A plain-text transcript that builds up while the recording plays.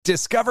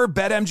Discover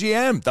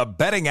BetMGM, the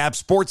betting app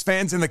sports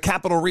fans in the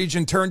capital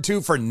region turn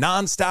to for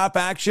nonstop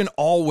action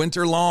all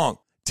winter long.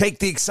 Take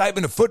the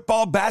excitement of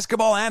football,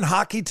 basketball, and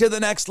hockey to the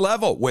next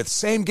level with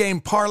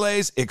same-game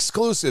parlays,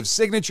 exclusive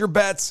signature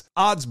bets,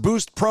 odds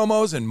boost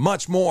promos, and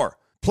much more.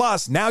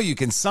 Plus, now you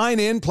can sign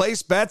in,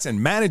 place bets,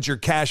 and manage your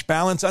cash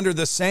balance under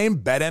the same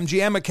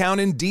BetMGM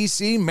account in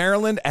D.C.,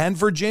 Maryland, and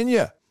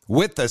Virginia.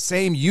 With the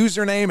same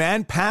username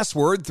and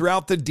password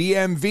throughout the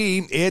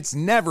DMV, it's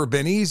never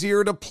been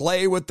easier to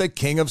play with the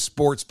king of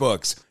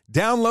sportsbooks.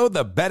 Download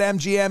the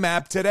BetMGM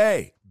app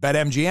today.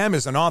 BetMGM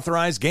is an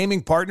authorized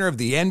gaming partner of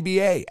the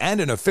NBA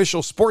and an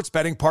official sports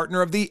betting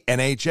partner of the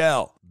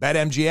NHL.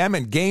 BetMGM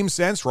and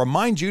GameSense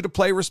remind you to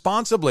play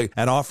responsibly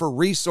and offer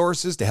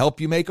resources to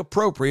help you make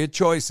appropriate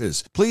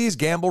choices. Please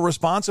gamble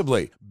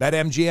responsibly.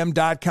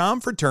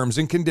 BetMGM.com for terms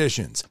and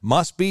conditions.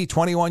 Must be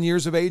 21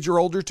 years of age or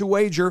older to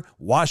wager.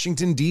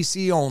 Washington,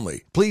 D.C.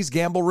 only. Please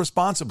gamble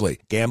responsibly.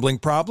 Gambling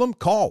problem?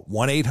 Call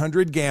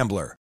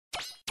 1-800-GAMBLER.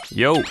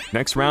 Yo,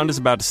 next round is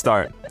about to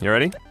start. You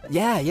ready?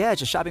 Yeah,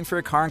 just shopping for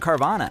a car in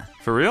Carvana.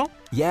 For real?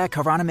 Yeah,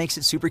 Carvana makes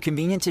it super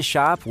convenient to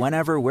shop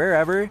whenever,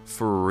 wherever.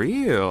 For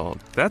real?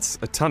 That's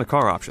a ton of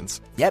car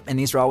options. Yep, and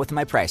these are all within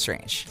my price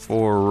range.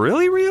 For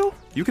really real?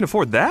 You can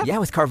afford that? Yeah,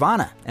 with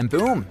Carvana. And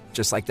boom,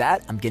 just like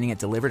that, I'm getting it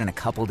delivered in a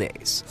couple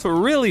days. For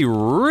really,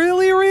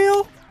 really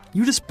real?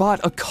 You just bought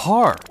a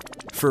car.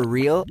 For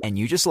real, and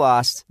you just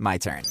lost my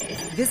turn.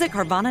 Visit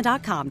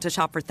Carvana.com to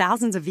shop for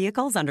thousands of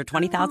vehicles under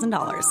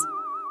 $20,000.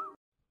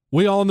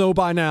 We all know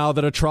by now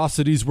that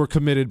atrocities were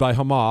committed by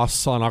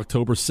Hamas on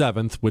October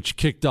 7th, which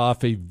kicked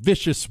off a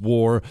vicious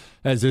war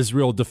as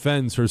Israel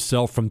defends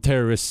herself from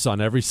terrorists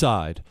on every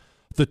side.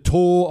 The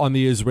toll on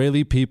the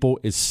Israeli people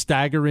is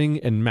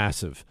staggering and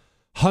massive.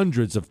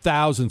 Hundreds of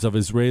thousands of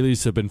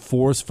Israelis have been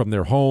forced from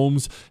their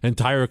homes,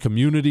 entire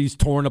communities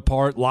torn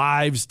apart,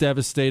 lives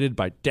devastated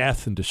by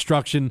death and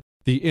destruction.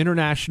 The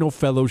International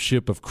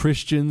Fellowship of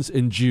Christians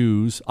and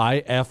Jews,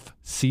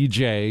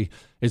 IFCJ,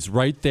 is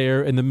right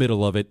there in the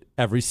middle of it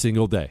every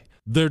single day.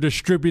 They're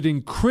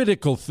distributing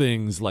critical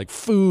things like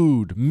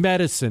food,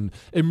 medicine,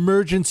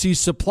 emergency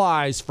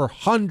supplies for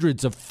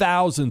hundreds of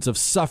thousands of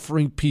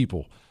suffering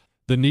people.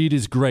 The need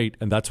is great,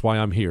 and that's why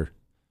I'm here.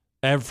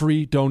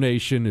 Every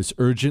donation is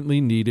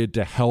urgently needed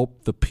to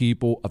help the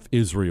people of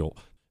Israel.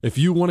 If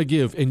you want to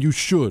give, and you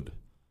should,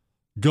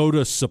 go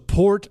to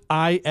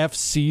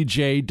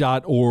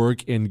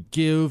supportifcj.org and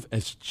give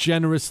as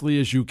generously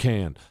as you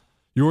can.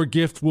 Your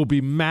gift will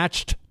be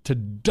matched to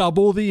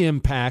double the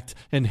impact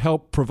and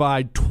help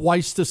provide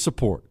twice the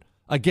support.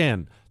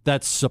 Again,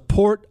 that's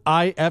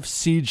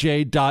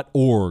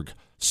supportifcj.org.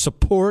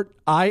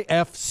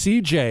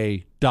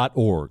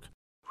 Supportifcj.org.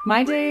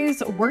 My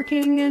days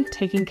working and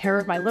taking care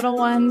of my little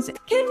ones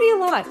can be a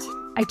lot.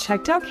 I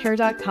checked out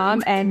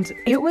care.com and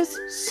it was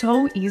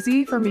so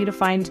easy for me to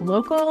find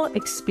local,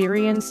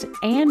 experienced,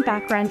 and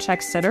background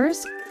check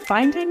sitters.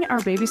 Finding our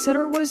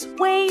babysitter was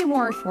way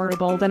more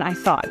affordable than I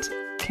thought.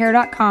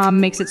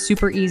 Care.com makes it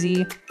super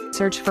easy.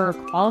 Search for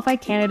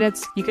qualified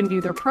candidates. You can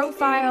view their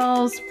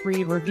profiles,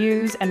 read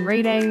reviews and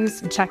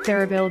ratings, check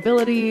their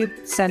availability,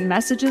 send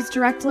messages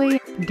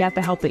directly, and get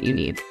the help that you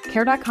need.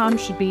 Care.com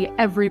should be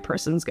every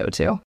person's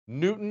go-to.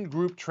 Newton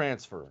Group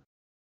Transfer.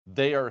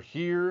 They are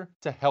here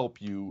to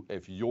help you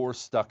if you're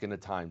stuck in a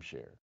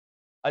timeshare.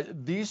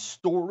 These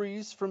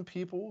stories from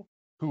people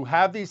who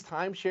have these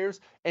timeshares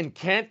and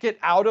can't get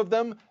out of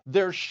them,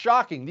 they're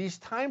shocking. These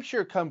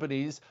timeshare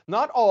companies,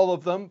 not all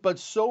of them, but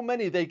so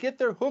many, they get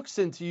their hooks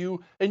into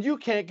you and you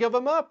can't give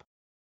them up.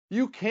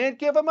 You can't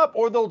give them up.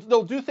 Or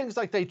they'll do things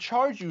like they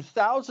charge you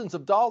thousands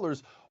of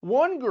dollars.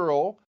 One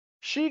girl,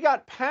 she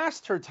got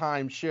past her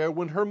timeshare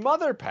when her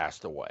mother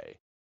passed away.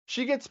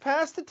 She gets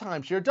past the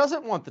timeshare,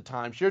 doesn't want the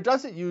timeshare,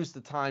 doesn't use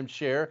the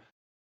timeshare.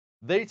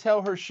 They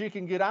tell her she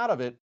can get out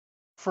of it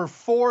for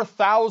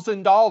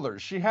 $4,000.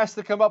 She has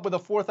to come up with a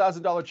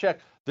 $4,000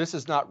 check. This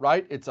is not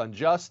right. It's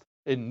unjust.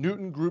 And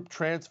Newton Group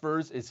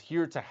Transfers is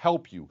here to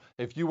help you.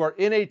 If you are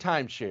in a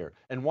timeshare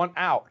and want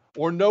out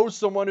or know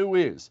someone who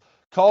is,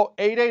 call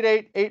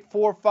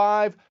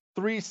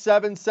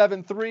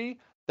 888-845-3773.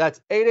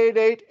 That's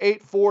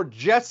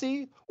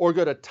 888-84-JESSE, or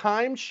go to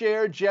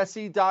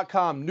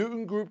timesharejesse.com.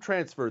 Newton Group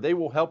Transfer. They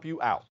will help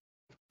you out.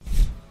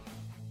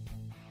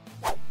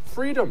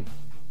 Freedom.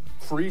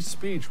 Free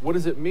speech. What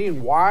does it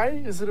mean? Why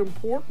is it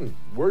important?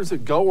 Where's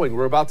it going?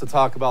 We're about to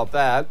talk about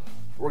that.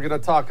 We're going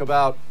to talk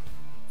about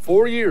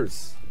 4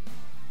 years.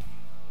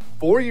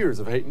 4 years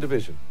of hate and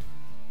division.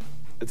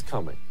 It's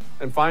coming.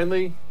 And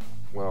finally,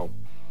 well,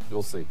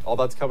 you'll see. All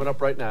that's coming up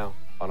right now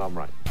on I'm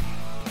Right.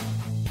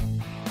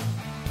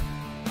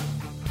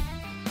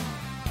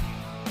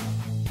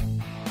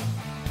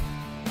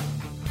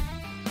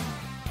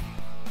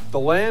 The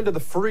land of the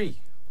free.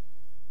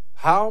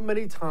 How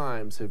many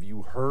times have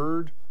you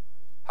heard?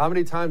 How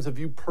many times have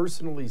you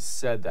personally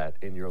said that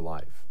in your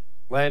life?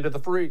 Land of the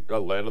free,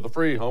 land of the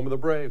free, home of the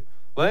brave.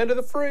 Land of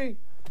the free.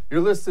 You're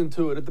listening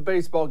to it at the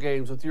baseball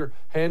games with your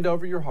hand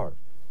over your heart.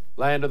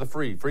 Land of the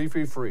free, free,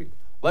 free, free.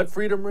 Let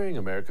freedom ring.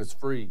 America's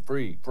free,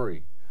 free,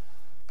 free.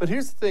 But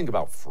here's the thing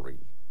about free.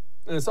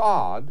 And it's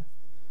odd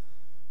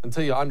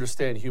until you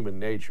understand human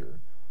nature.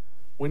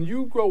 When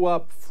you grow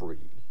up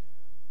free,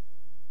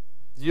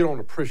 you don't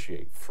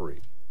appreciate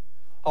free.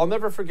 I'll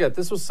never forget,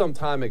 this was some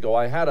time ago.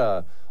 I had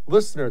a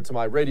listener to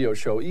my radio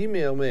show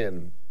email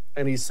in,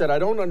 and he said, I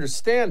don't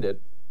understand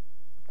it.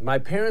 My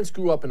parents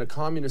grew up in a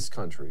communist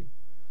country,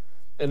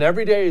 and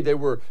every day they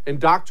were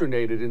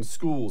indoctrinated in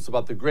schools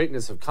about the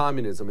greatness of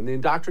communism. And the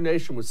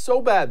indoctrination was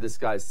so bad, this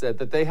guy said,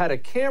 that they had a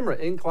camera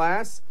in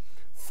class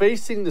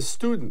facing the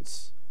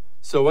students.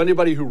 So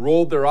anybody who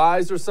rolled their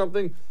eyes or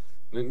something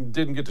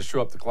didn't get to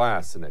show up to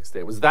class the next day.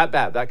 It was that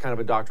bad, that kind of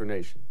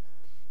indoctrination.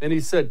 And he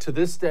said, to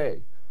this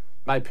day,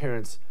 my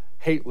parents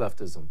hate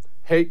leftism,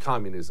 hate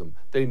communism.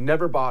 They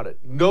never bought it.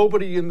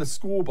 Nobody in the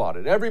school bought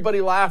it.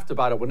 Everybody laughed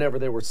about it whenever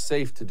they were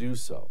safe to do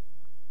so.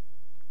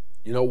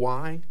 You know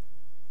why?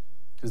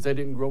 Because they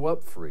didn't grow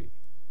up free.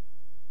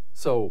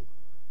 So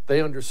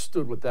they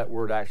understood what that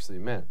word actually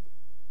meant.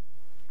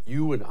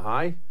 You and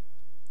I,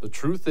 the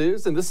truth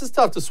is, and this is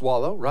tough to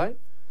swallow, right?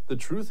 The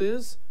truth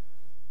is,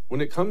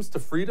 when it comes to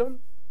freedom,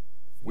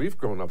 we've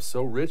grown up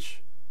so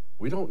rich,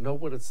 we don't know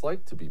what it's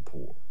like to be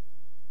poor.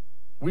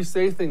 We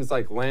say things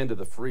like land of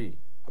the free,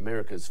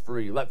 America is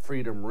free, let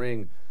freedom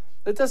ring.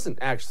 That doesn't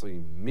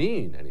actually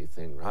mean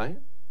anything, right?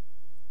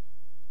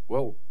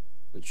 Well,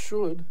 it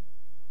should.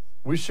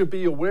 We should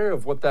be aware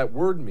of what that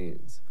word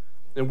means,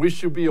 and we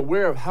should be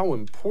aware of how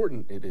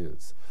important it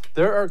is.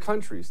 There are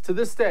countries to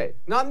this day,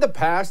 not in the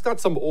past,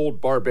 not some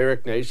old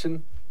barbaric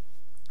nation.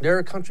 There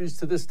are countries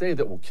to this day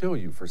that will kill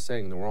you for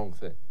saying the wrong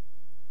thing.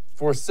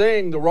 For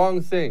saying the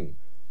wrong thing,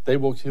 they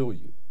will kill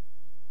you.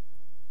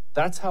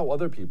 That's how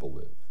other people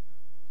live.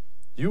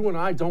 You and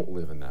I don't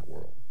live in that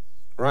world,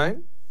 right?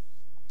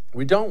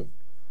 We don't.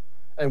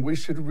 And we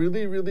should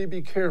really, really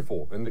be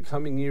careful in the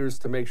coming years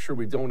to make sure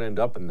we don't end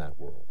up in that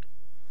world.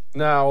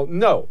 Now,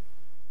 no,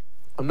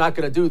 I'm not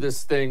going to do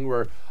this thing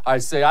where I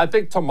say, I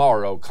think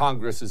tomorrow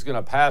Congress is going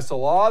to pass a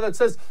law that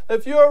says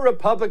if you're a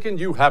Republican,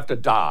 you have to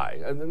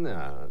die. And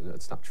no,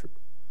 that's not true.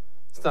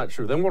 It's not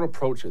true. They won't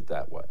approach it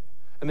that way.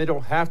 And they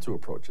don't have to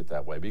approach it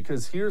that way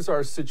because here's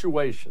our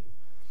situation.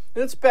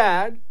 And it's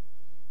bad,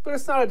 but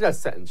it's not a death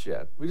sentence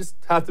yet. We just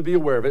have to be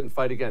aware of it and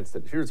fight against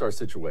it. Here's our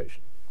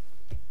situation.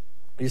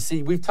 You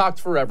see, we've talked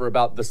forever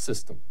about the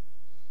system,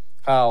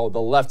 how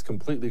the left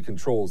completely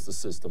controls the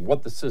system,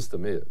 what the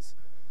system is.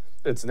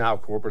 It's now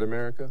corporate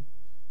America,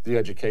 the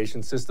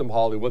education system,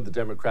 Hollywood, the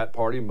Democrat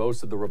Party,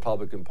 most of the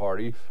Republican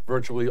Party,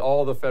 virtually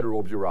all the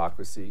federal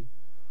bureaucracy.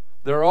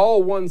 They're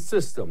all one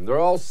system. They're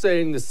all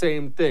saying the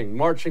same thing,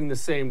 marching the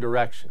same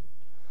direction.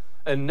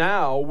 And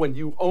now, when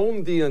you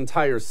own the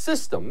entire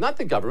system, not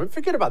the government,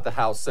 forget about the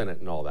House, Senate,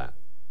 and all that.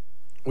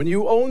 When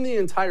you own the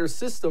entire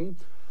system,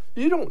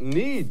 you don't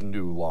need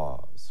new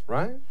laws,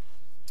 right?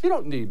 You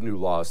don't need new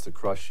laws to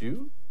crush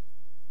you.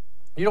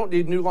 You don't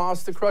need new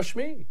laws to crush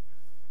me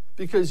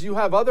because you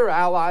have other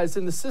allies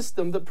in the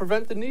system that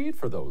prevent the need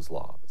for those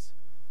laws.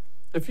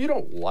 If you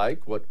don't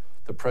like what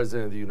the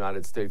President of the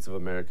United States of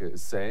America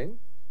is saying,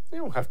 you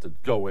don't have to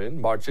go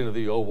in, march into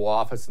the Oval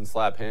Office and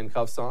slap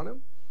handcuffs on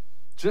him.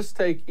 Just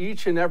take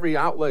each and every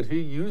outlet he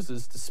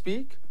uses to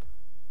speak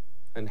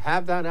and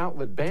have that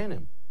outlet ban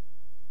him.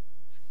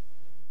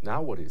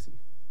 Now what is he?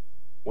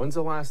 When's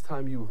the last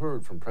time you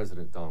heard from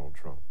President Donald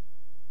Trump?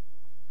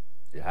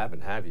 You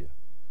haven't, have you?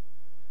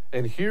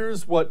 And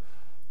here's what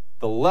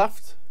the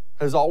left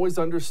has always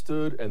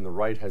understood and the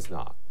right has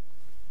not.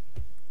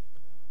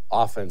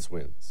 Offense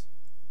wins.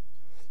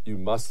 You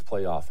must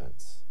play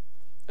offense.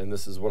 And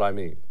this is what I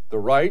mean. The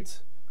right,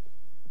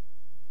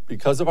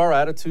 because of our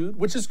attitude,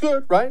 which is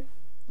good, right?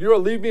 You're a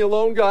leave me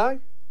alone guy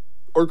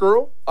or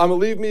girl. I'm a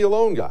leave me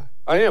alone guy.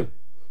 I am.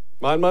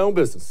 Mind my own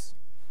business.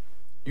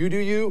 You do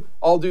you,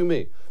 I'll do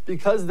me.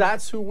 Because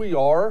that's who we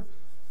are,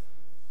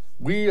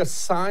 we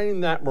assign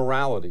that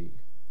morality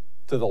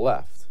to the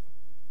left.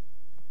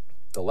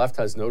 The left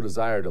has no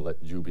desire to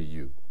let you be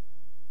you.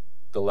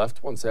 The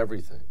left wants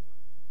everything.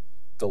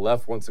 The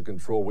left wants to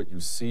control what you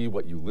see,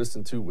 what you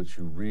listen to, what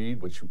you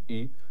read, what you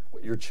eat,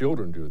 what your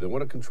children do. They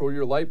want to control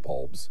your light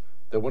bulbs.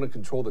 They want to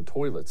control the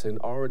toilets and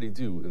already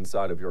do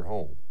inside of your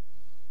home.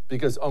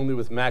 Because only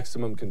with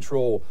maximum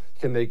control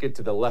can they get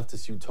to the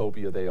leftist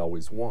utopia they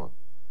always want.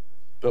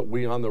 But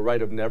we on the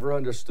right have never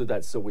understood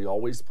that, so we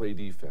always play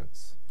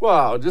defense.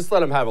 Well, just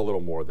let them have a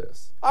little more of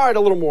this. All right, a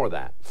little more of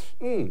that.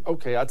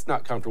 Okay, that's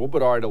not comfortable,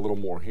 but all right, a little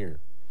more here.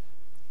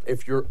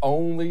 If you're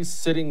only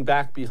sitting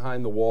back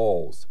behind the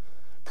walls,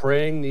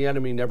 praying the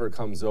enemy never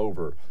comes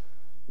over,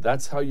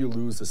 that's how you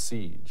lose a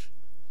siege.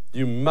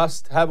 You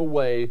must have a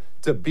way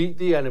to beat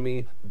the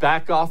enemy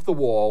back off the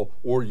wall,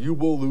 or you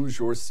will lose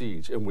your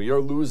siege, and we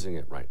are losing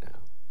it right now.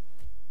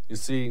 You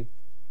see,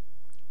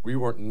 we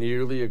weren't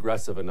nearly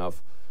aggressive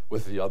enough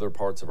with the other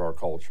parts of our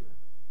culture.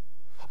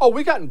 Oh,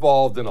 we got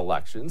involved in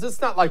elections. It's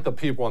not like the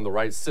people on the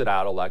right sit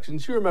out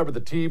elections. You remember the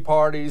Tea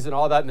Parties and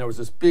all that, and there was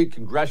this big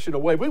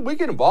congressional way. We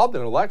get involved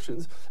in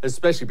elections,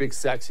 especially big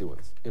sexy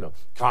ones. You know,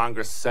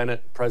 Congress,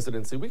 Senate,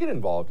 presidency. We get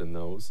involved in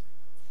those.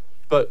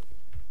 But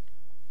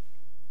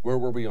where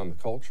were we on the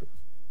culture?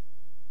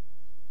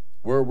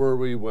 Where were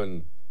we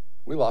when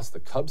We lost the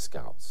Cub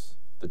Scouts,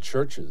 the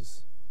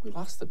churches. We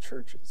lost the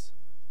churches.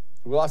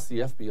 We lost the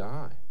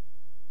FBI.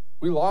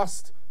 We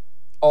lost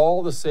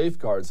all the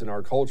safeguards in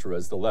our culture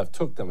as the left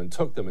took them and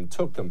took them and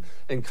took them.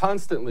 And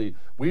constantly,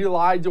 we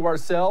lied to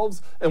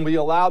ourselves, and we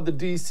allowed the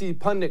DC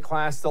pundit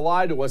class to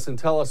lie to us and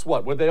tell us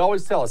what? What they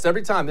always tell us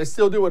every time. They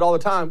still do it all the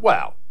time.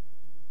 Well,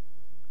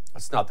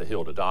 that's not the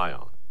hill to die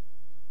on.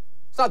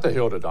 It's not the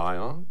hill to die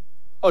on.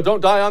 Oh,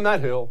 don't die on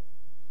that hill.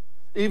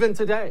 Even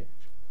today,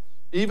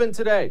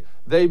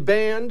 they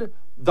banned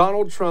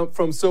Donald Trump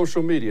from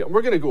social media. And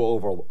we're going to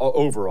go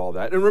over all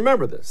that. And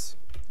remember this.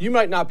 You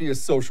might not be a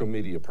social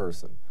media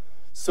person.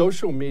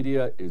 Social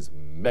media is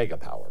mega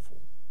powerful.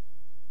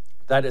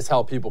 That is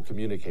how people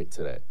communicate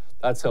today.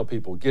 That's how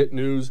people get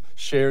news,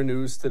 share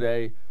news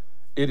today.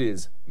 It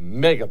is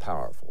mega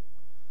powerful.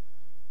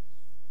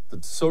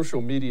 The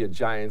social media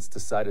giants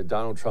decided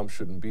Donald Trump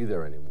shouldn't be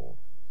there anymore.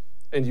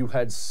 And you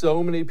had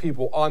so many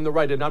people on the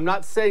right, and I'm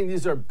not saying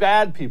these are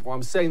bad people,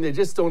 I'm saying they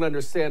just don't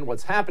understand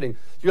what's happening.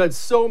 You had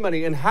so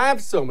many and have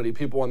so many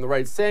people on the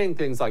right saying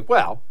things like,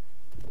 well,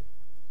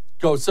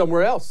 go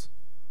somewhere else.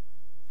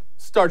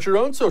 Start your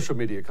own social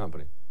media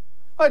company.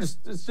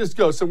 Just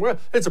go somewhere.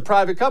 It's a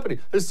private company.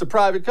 This is a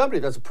private company.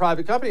 That's a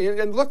private company.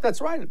 And look,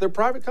 that's right. They're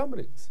private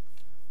companies.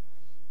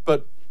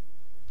 But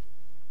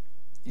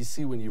you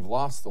see, when you've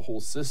lost the whole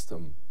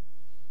system,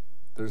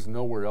 there's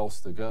nowhere else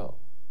to go.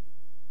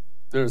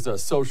 There's a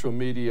social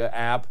media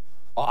app.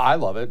 I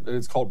love it.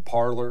 It's called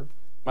Parler.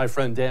 My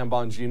friend Dan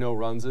Bongino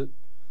runs it.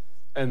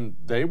 And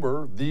they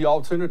were the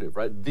alternative,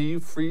 right? The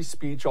free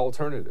speech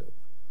alternative.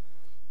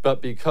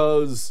 But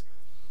because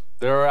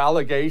there are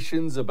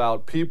allegations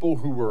about people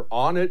who were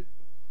on it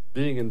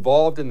being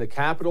involved in the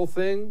Capitol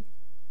thing,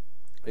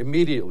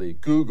 immediately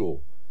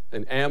Google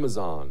and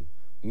Amazon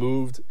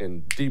moved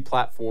and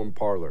deplatformed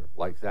Parler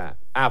like that.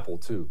 Apple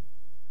too,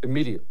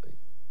 immediately.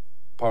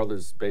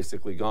 Parler's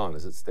basically gone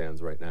as it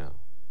stands right now.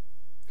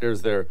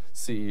 Here's their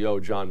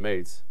CEO, John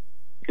Mates.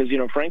 Because,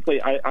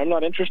 frankly, I'm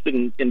not interested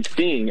in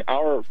seeing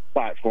our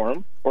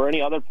platform or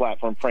any other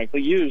platform,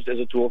 frankly, used as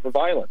a tool for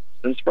violence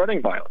and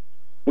spreading violence.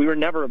 We were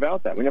never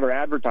about that. We never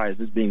advertised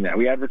as being that.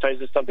 We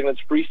advertised as something that's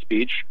free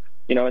speech,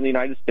 in the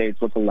United States,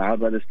 what's allowed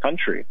by this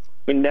country.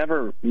 We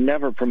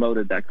never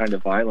promoted that kind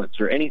of violence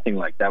or anything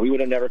like that. We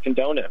would have never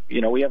condoned it.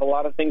 We have a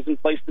lot of things in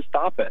place to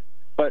stop it.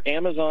 But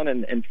Amazon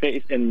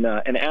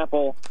and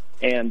Apple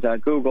and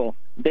Google,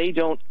 they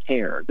don't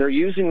care. They're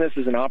using this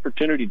as an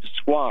opportunity to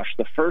squash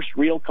the first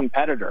real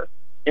competitor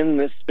in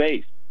this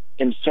space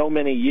in so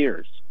many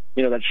years.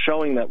 That's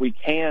showing that we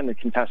can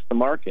contest the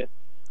market.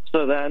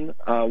 So then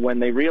when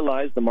they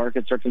realize the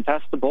markets are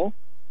contestable,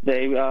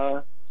 they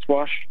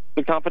squash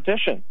the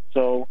competition.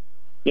 So,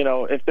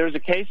 if there's a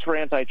case for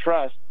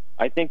antitrust,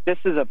 I think this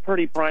is a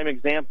pretty prime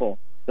example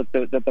that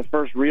the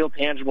first real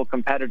tangible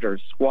competitor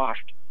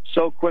squashed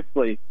so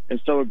quickly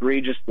and so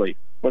egregiously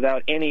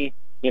without any,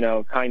 they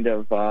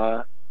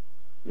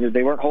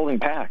weren't holding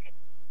back.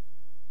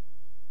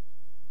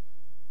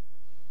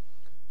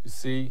 You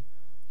see,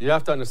 you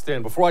have to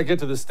understand, before I get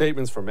to the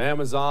statements from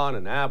Amazon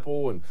and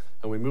Apple and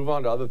we move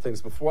on to other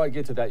things, before I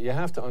get to that, you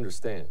have to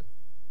understand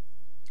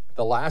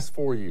the last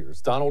 4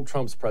 years, Donald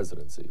Trump's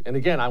presidency, and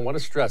again, I want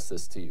to stress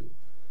this to you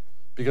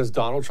because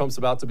Donald Trump's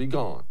about to be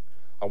gone.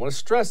 I want to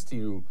stress to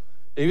you,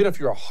 even if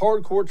you're a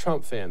hardcore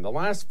Trump fan, the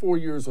last 4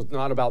 years was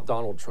not about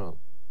Donald Trump.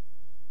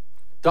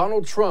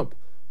 Donald Trump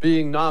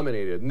being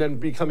nominated and then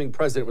becoming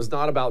president was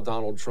not about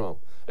Donald Trump.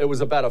 It was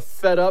about a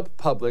fed-up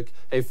public,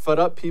 a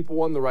fed-up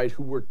people on the right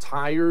who were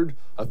tired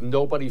of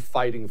nobody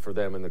fighting for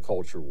them in the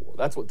culture war.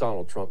 That's what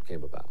Donald Trump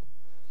came about.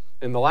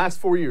 In the last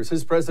 4 years,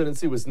 his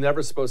presidency was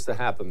never supposed to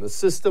happen. The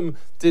system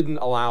didn't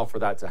allow for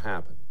that to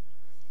happen.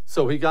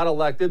 So he got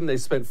elected, and they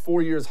spent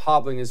 4 years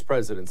hobbling his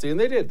presidency, and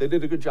they did. They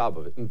did a good job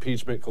of it.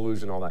 Impeachment,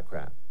 collusion, all that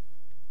crap.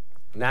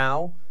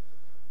 Now,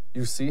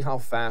 you see how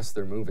fast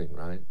they're moving,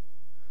 right?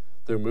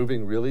 They're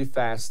moving really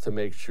fast to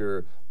make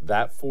sure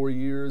that 4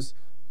 years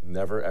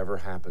never, ever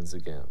happens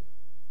again.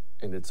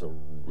 And it's a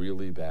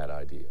really bad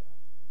idea.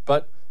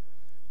 But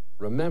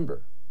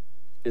remember,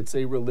 it's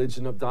a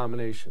religion of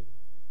domination.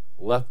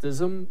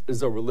 Leftism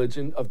is a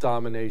religion of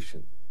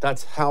domination.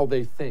 That's how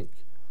they think.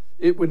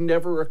 It would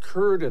never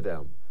occur to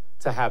them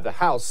to have the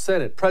House,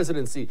 Senate,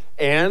 presidency,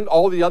 and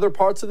all the other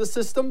parts of the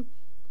system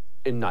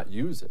and not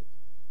use it.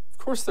 Of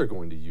course they're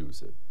going to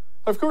use it.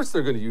 Of course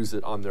they're going to use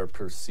it on their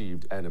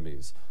perceived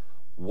enemies.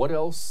 What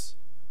else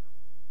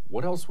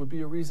would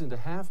be a reason to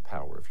have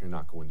power if you're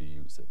not going to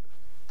use it?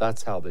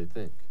 That's how they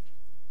think.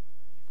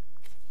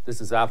 This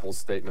is Apple's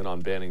statement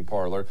on banning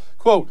Parler.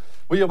 Quote,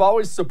 "We have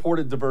always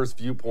supported diverse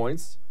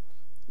points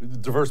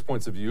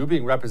of view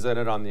being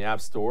represented on the App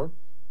Store,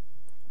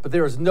 but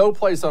there is no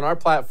place on our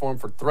platform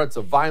for threats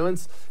of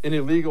violence and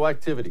illegal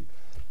activity.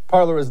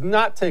 Parler has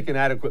not taken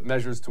adequate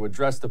measures to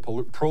address the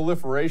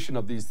proliferation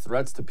of these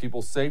threats to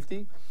people's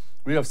safety.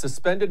 We have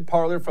suspended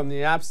Parler from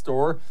the App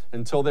Store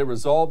until they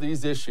resolve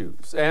these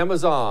issues."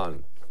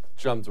 Amazon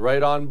jumped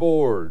right on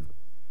board.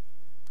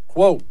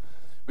 Quote,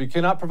 We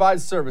cannot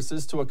provide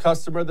services to a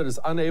customer that is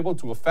unable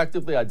to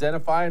effectively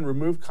identify and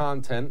remove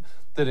content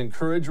that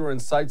encourage or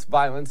incites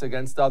violence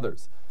against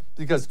others.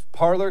 Because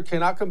Parler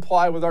cannot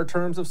comply with our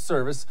terms of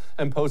service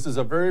and poses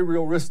a very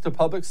real risk to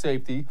public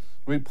safety,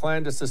 we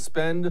plan to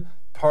suspend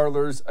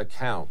Parler's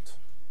account.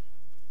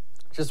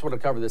 Just want to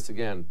cover this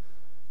again.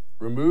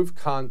 Remove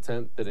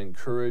content that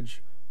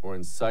encourage or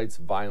incites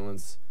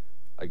violence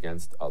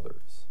against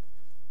others.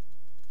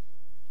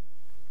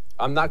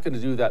 I'm not going to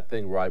do that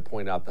thing where I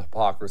point out the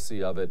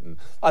hypocrisy of it. And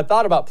I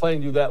thought about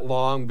playing you that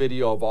long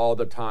video of all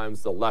the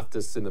times the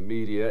leftists in the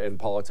media and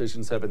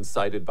politicians have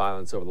incited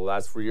violence over the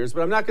last 4 years,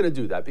 but I'm not going to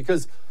do that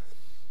because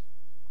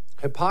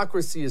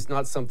hypocrisy is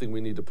not something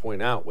we need to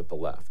point out with the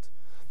left.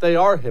 They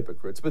are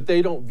hypocrites, but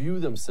they don't view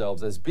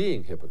themselves as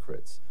being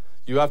hypocrites.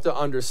 You have to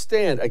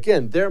understand,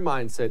 again, their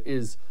mindset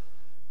is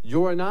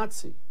you're a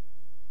Nazi.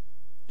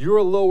 You're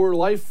a lower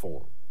life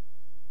form.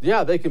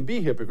 Yeah, they can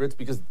be hypocrites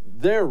because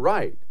they're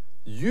right.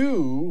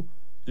 You're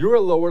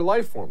a lower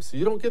life form, so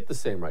you don't get the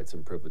same rights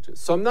and privileges.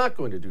 So I'm not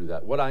going to do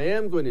that. What I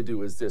am going to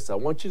do is this. I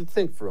want you to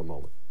think for a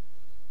moment.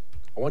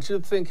 I want you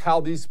to think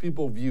how these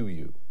people view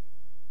you,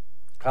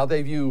 how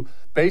they view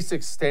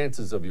basic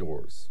stances of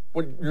yours,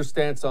 what your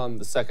stance on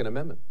the Second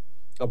Amendment,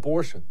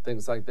 abortion,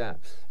 things like that.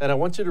 And I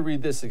want you to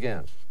read this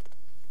again.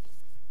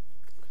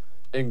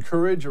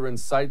 Encourage or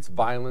incites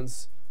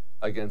violence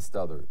against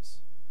others.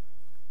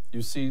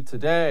 You see,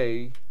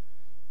 today,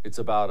 it's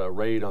about a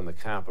raid on the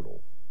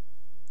Capitol.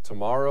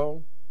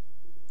 Tomorrow,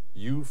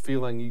 you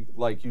feeling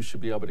like you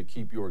should be able to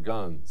keep your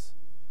guns,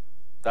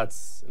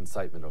 that's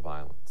incitement of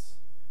violence.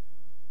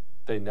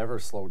 They never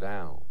slow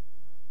down.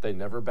 They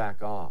never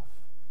back off.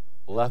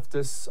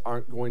 Leftists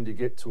aren't going to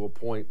get to a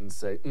point and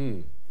say,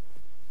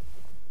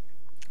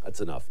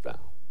 that's enough now.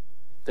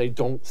 They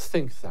don't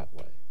think that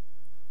way.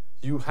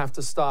 You have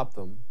to stop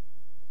them,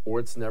 or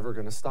it's never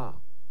going to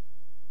stop.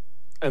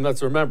 And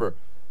let's remember,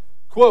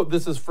 quote,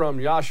 this is from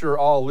Yashar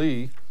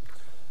Ali,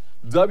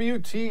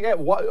 WTF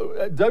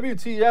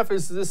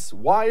is this?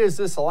 Why is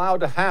this allowed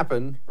to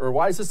happen? Or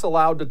why is this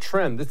allowed to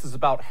trend? This is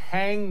about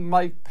hang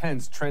Mike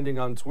Pence trending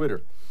on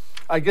Twitter.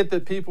 I get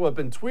that people have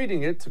been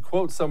tweeting it to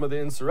quote some of the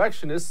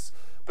insurrectionists,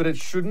 but it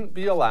shouldn't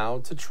be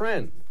allowed to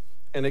trend.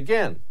 And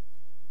again,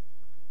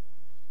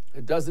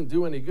 it doesn't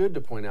do any good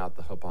to point out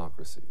the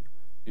hypocrisy.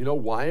 You know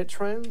why it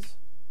trends?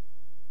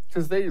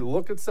 Because they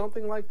look at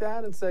something like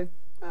that and say,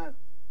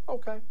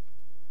 okay.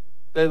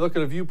 They look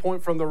at a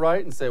viewpoint from the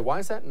right and say, why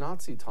is that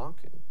Nazi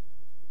talking?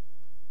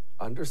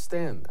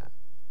 Understand that.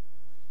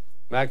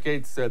 Matt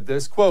Gaetz said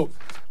this, quote,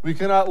 we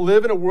cannot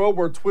live in a world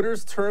where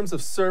Twitter's terms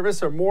of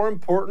service are more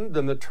important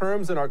than the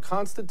terms in our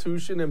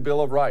Constitution and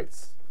Bill of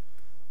Rights.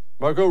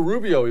 Marco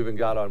Rubio even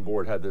got on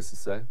board, had this to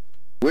say.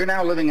 We're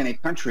now living in a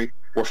country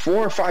where 4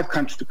 or 5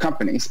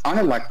 companies,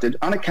 unelected,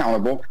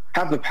 unaccountable,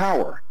 have the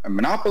power, a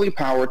monopoly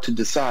power to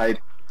decide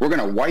we're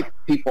going to wipe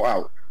people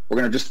out. We're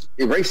going to just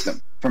erase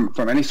them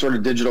from any sort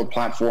of digital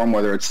platform,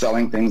 whether it's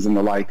selling things and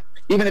the like.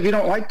 Even if you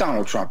don't like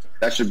Donald Trump,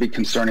 that should be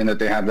concerning that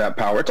they have that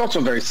power. It's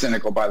also very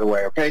cynical, by the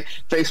way, okay?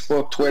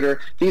 Facebook, Twitter,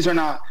 these are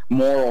not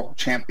moral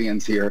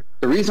champions here.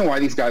 The reason why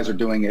these guys are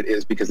doing it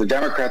is because the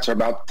Democrats are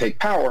about to take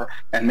power,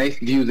 and they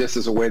view this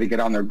as a way to get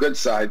on their good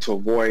side to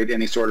avoid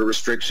any sort of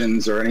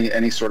restrictions or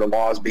any sort of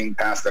laws being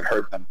passed that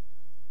hurt them.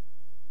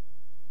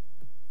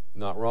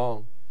 Not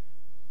wrong.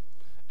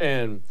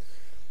 And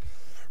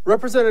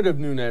Representative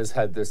Nunes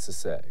had this to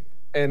say.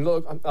 And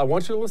look, I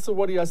want you to listen to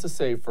what he has to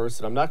say first,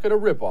 and I'm not going to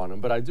rip on him,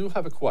 but I do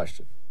have a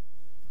question.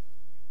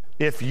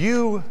 If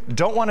you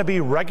don't want to be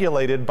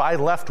regulated by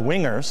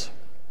left-wingers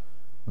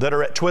that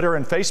are at Twitter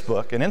and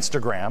Facebook and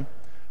Instagram,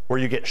 where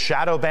you get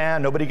shadow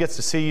banned, nobody gets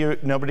to see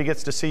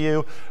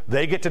you,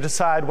 they get to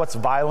decide what's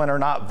violent or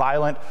not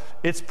violent,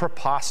 it's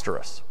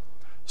preposterous.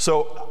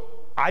 So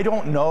I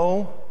don't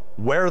know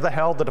where the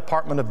hell the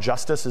Department of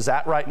Justice is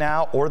at right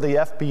now, or the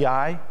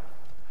FBI.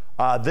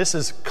 This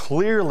is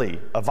clearly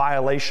a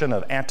violation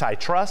of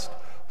antitrust,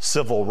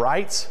 civil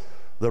rights,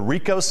 the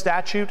RICO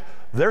statute.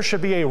 There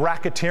should be a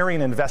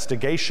racketeering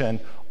investigation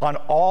on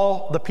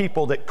all the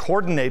people that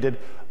coordinated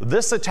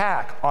this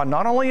attack on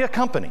not only a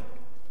company,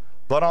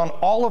 but on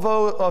all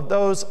of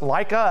those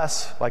like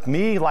us, like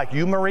me, like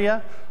you,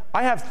 Maria.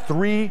 I have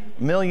 3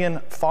 million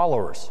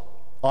followers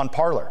on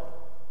Parler.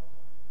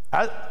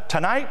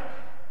 Tonight,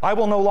 I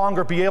will no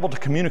longer be able to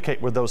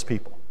communicate with those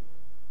people.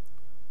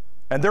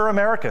 And they're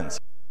Americans.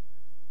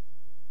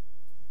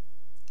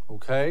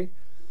 Okay,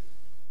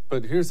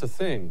 but here's the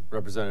thing,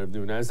 Representative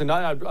Nunes, and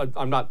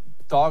I'm not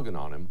dogging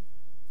on him.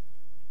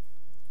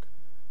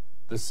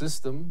 The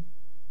system,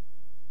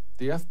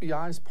 the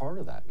FBI is part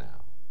of that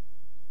now.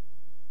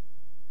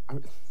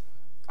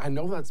 I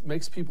know that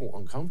makes people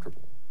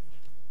uncomfortable,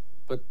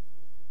 but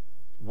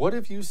what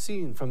have you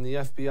seen from the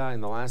FBI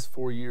in the last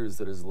 4 years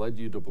that has led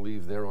you to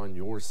believe they're on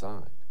your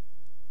side?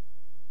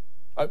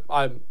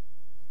 I'm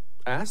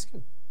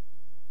asking,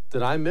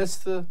 did I miss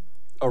the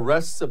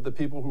arrests of the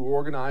people who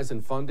organize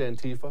and fund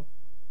Antifa,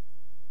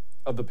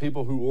 of the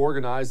people who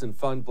organize and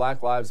fund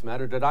Black Lives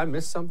Matter? Did I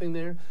miss something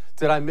there?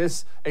 Did I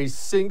miss a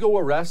single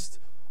arrest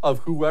of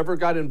whoever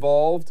got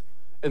involved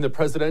in the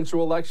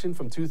presidential election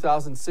from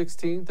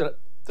 2016? Did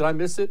I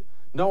miss it?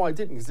 No, I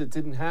didn't, because it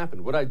didn't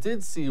happen. What I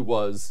did see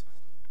was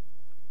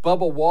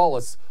Bubba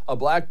Wallace, a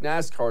black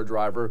NASCAR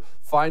driver,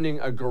 finding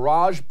a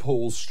garage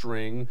pull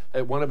string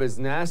at one of his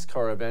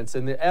NASCAR events,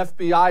 and the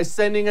FBI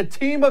sending a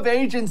team of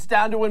agents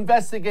down to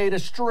investigate a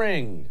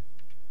string.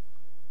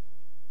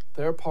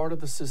 They're part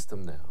of the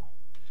system now.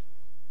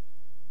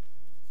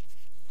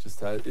 Just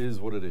that is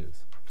what it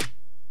is.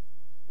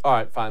 All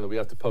right, finally, we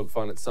have to poke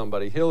fun at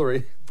somebody.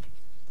 Hillary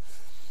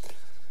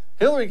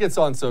gets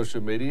on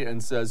social media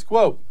and says,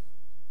 quote,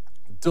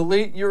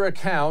 delete your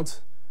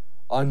account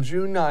on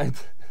June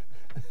 9th.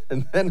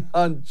 And then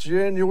on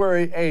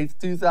January 8th,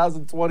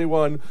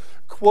 2021,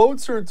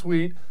 quotes her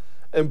tweet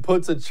and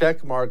puts a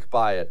check mark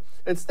by it.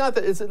 It's not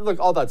that, look,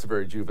 all that's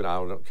very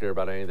juvenile. I don't care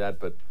about any of that,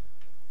 but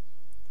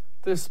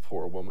this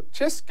poor woman,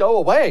 just go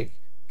away.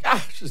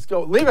 Gosh, just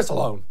go, leave us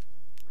alone.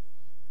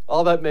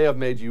 All that may have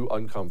made you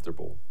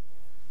uncomfortable,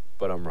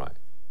 but I'm right.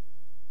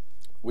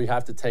 We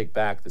have to take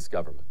back this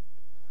government.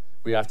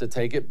 We have to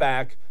take it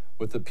back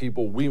with the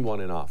people we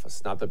want in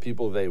office, not the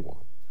people they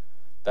want.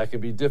 That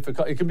can be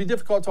difficult. It can be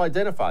difficult to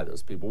identify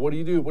those people. What do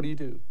you do? What do you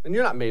do? And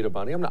you're not made of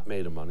money. I'm not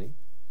made of money.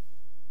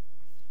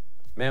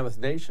 Mammoth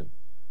Nation.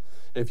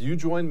 If you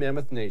join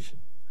Mammoth Nation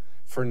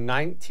for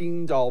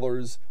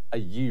 $19 a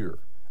year,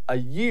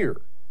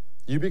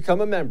 you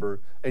become a member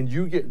and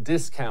you get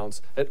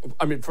discounts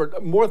for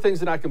more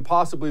things than I can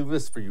possibly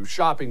list for you.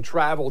 Shopping,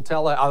 travel,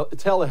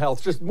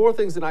 telehealth, just more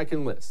things than I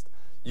can list.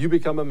 You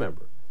become a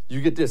member.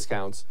 You get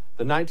discounts.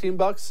 The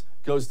 $19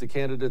 goes to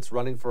candidates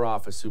running for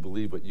office who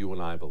believe what you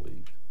and I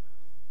believe.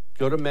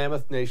 Go to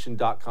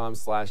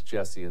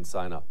mammothnation.com/Jesse and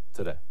sign up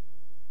today.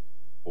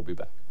 We'll be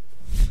back.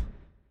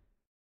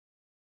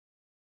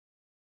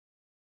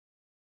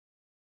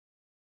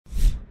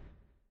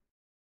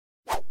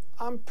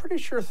 I'm pretty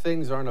sure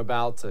things aren't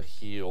about to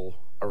heal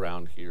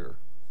around here.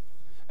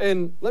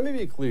 And let me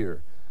be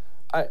clear.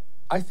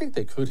 I think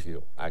they could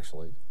heal,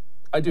 actually.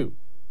 I do.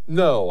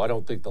 No, I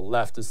don't think the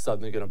left is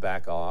suddenly going to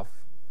back off.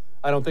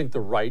 I don't think the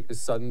right is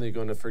suddenly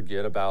going to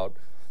forget about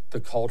the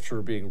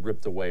culture being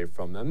ripped away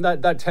from them.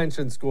 That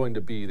tension's going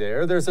to be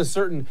there. There's a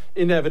certain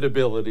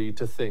inevitability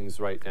to things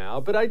right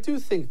now, but I do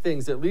think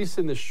things, at least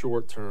in the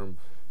short term,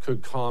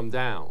 could calm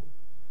down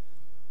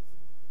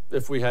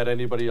if we had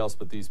anybody else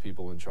but these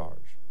people in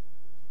charge.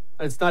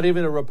 And it's not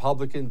even a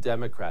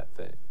Republican-Democrat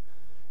thing.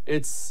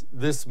 It's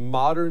this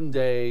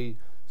modern-day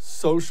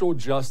social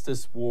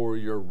justice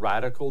warrior,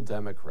 radical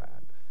Democrat.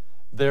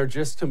 They're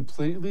just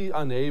completely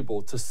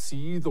unable to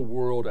see the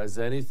world as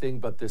anything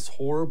but this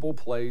horrible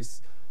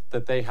place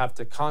that they have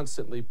to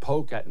constantly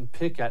poke at and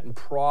pick at and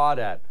prod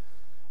at.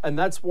 And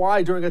that's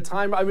why during a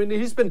time,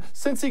 he's been,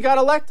 since he got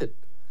elected,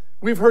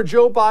 we've heard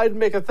Joe Biden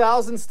make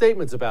 1,000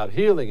 statements about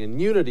healing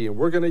and unity, and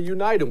we're going to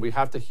unite, and we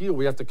have to heal.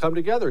 We have to come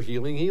together.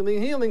 Healing,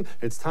 healing, healing.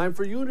 It's time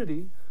for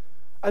unity.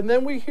 And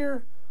then we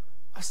hear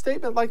a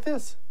statement like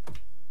this.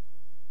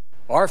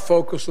 Our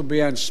focus will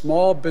be on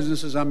small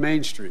businesses on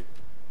Main Street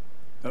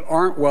that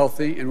aren't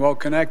wealthy and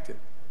well-connected,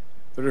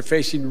 that are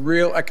facing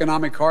real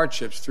economic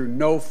hardships through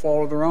no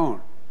fault of their own.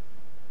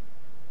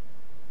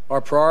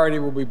 Our priority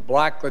will be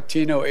Black,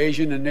 Latino,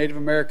 Asian, and Native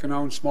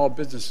American-owned small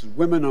businesses,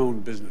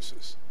 women-owned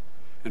businesses,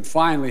 and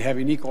finally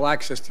having equal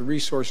access to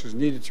resources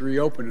needed to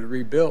reopen and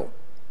rebuild.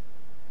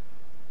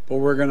 But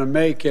we're going to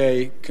make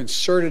a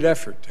concerted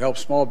effort to help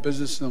small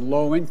businesses in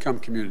low-income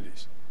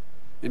communities,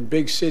 in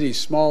big cities,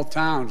 small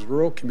towns,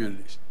 rural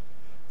communities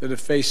that have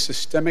faced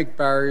systemic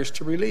barriers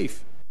to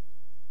relief.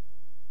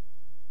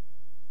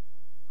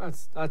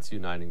 That's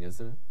uniting,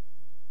 isn't it?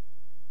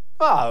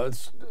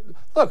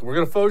 Look, we're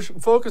going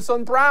to focus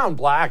on brown,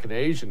 black, and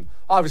Asian.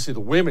 Obviously, the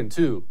women,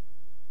 too.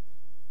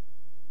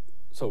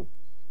 So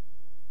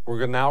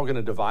we're now going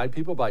to divide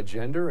people by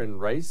gender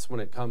and race when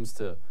it comes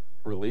to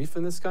relief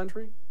in this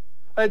country?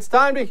 It's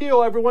time to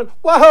heal, everyone.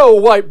 Whoa,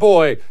 white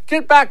boy,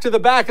 get back to the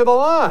back of the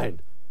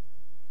line.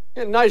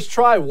 Yeah, nice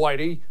try,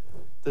 whitey.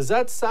 Does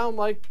that sound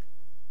like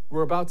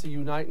we're about to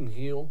unite and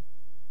heal?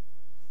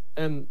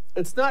 And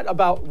it's not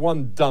about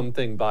one dumb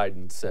thing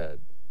Biden said.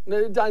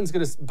 Biden's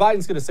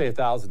going to say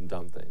 1,000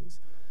 dumb things.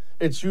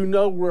 It's,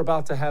 we're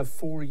about to have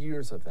 4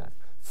 years of that.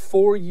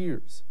 4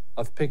 years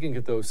of picking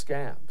at those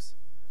scabs.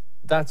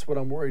 That's what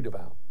I'm worried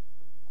about.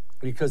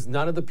 Because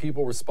none of the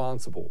people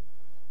responsible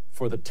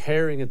for the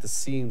tearing at the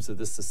seams of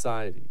this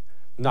society,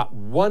 not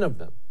one of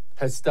them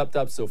has stepped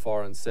up so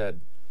far and said,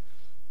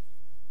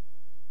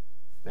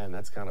 man,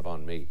 that's kind of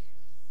on me.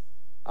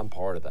 I'm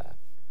part of that.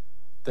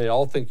 They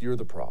all think you're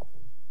the problem.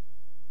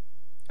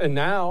 And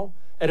now,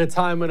 at a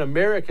time when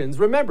Americans,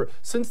 remember,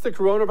 since the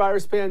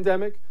coronavirus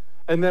pandemic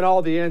and then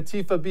all the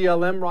Antifa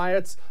BLM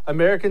riots,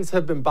 Americans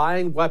have been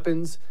buying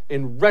weapons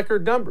in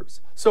record numbers.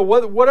 So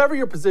whatever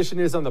your position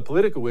is on the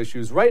political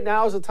issues, right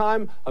now is a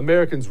time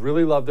Americans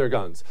really love their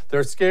guns.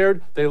 They're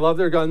scared, they love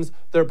their guns,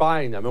 they're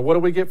buying them. And what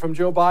do we get from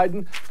Joe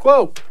Biden?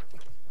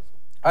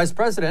 As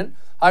president,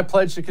 I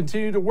pledge to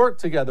continue to work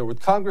together with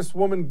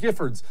Congresswoman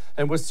Giffords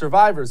and with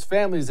survivors,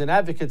 families, and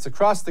advocates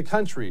across the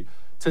country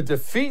to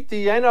defeat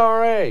the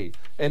NRA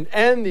and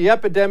end the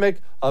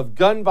epidemic of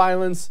gun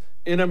violence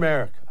in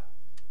America.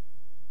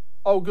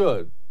 Oh,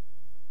 good.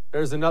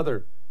 There's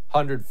another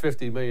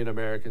 150 million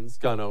Americans,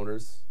 gun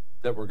owners,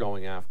 that we're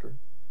going after.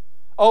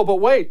 Oh, but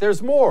wait,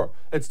 there's more.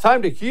 It's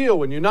time to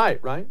heal and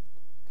unite, right?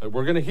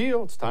 We're going to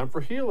heal. It's time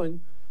for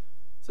healing.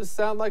 Does this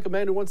sound like a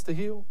man who wants to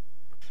heal?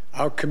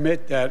 I'll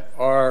commit that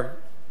our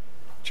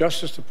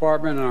Justice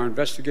Department and our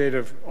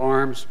investigative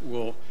arms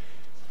will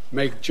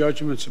make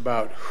judgments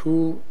about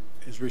who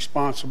is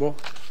responsible,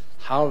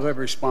 how they're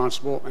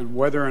responsible, and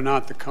whether or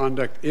not the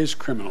conduct is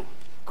criminal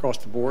across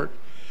the board.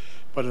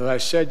 But as I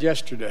said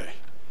yesterday,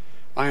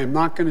 I am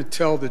not going to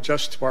tell the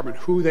Justice Department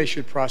who they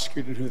should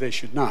prosecute and who they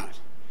should not.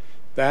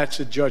 That's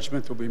a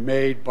judgment that will be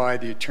made by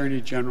the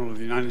Attorney General of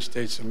the United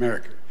States of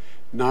America,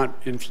 not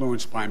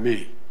influenced by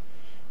me.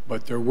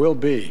 But there will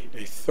be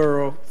a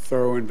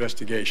thorough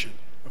investigation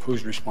of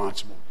who's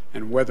responsible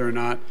and whether or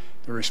not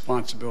the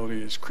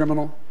responsibility is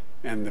criminal.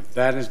 And if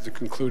that is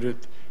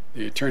concluded,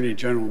 the Attorney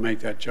General will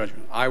make that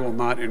judgment. I will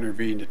not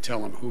intervene to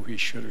tell him who he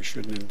should or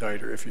shouldn't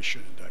indict or if he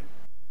should indict.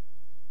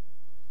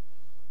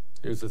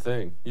 Here's the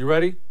thing. You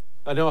ready?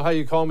 I know how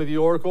you call me the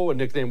Oracle, a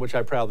nickname which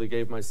I proudly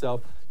gave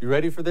myself. You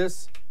ready for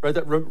this?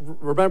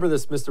 Remember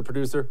this, Mr.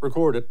 Producer.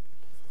 Record it.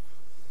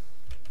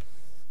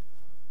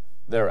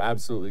 They're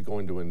absolutely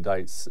going to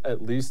indict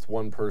at least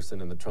one person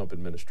in the Trump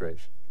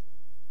administration.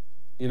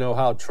 You know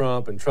how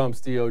Trump and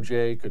Trump's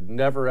DOJ could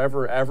never,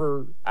 ever,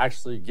 ever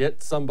actually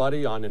get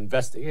somebody on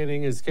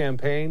investigating his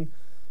campaign?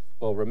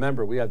 Well,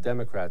 remember, we have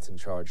Democrats in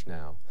charge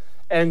now.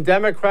 And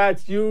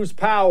Democrats use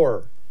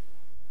power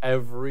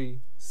every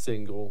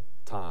single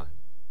time.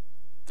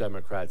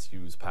 Democrats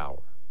use power.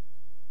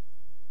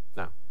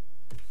 Now,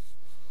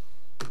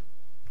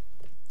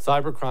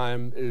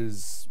 cybercrime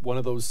is one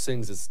of those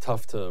things that's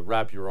tough to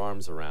wrap your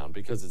arms around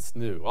because it's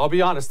new. I'll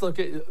be honest, look,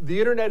 the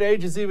internet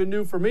age is even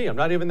new for me. I'm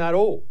not even that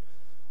old.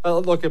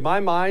 Look, in my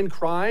mind,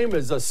 crime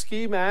is a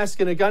ski mask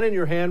and a gun in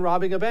your hand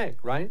robbing a bank,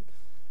 right?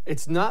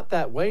 It's not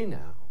that way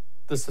now.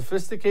 The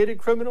sophisticated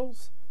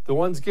criminals, the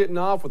ones getting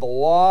off with a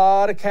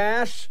lot of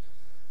cash,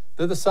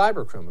 they're the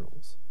cyber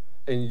criminals.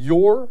 And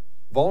you're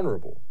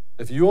vulnerable.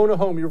 If you own a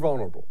home, you're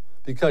vulnerable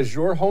because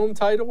your home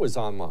title is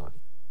online.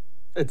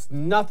 It's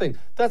nothing.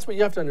 That's what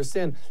you have to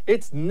understand.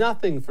 It's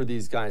nothing for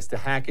these guys to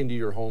hack into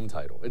your home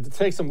title. It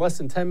takes them less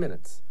than 10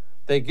 minutes.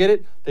 They get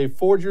it. They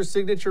forge your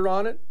signature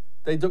on it.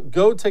 They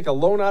go take a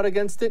loan out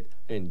against it,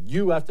 and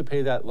you have to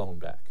pay that loan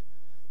back.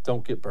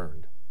 Don't get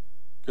burned.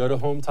 Go to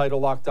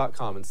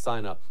HomeTitleLock.com and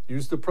sign up.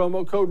 Use the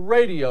promo code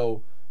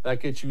RADIO.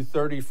 That gets you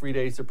 30 free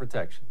days of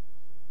protection.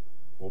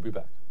 We'll be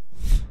back.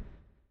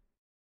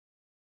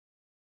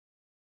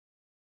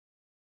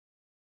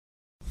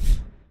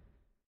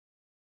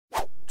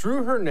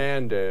 Drew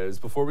Hernandez,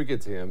 before we get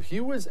to him, he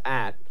was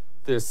at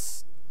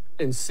this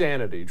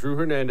insanity. Drew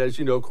Hernandez,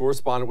 you know,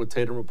 correspondent with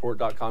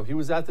TatumReport.com. He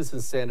was at this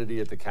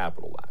insanity at the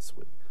Capitol last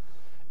week.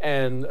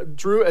 And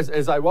Drew,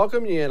 as I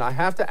welcome you in, I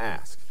have to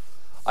ask,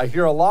 I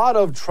hear a lot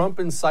of Trump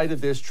incited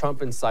this,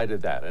 Trump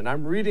incited that. And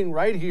I'm reading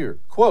right here,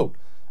 quote,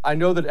 I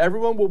know that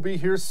everyone will be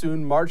here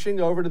soon marching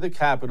over to the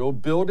Capitol,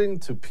 building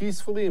to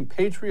peacefully and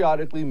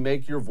patriotically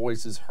make your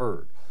voices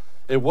heard.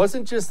 It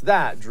wasn't just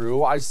that,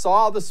 Drew. I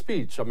saw the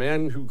speech, a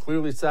man who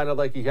clearly sounded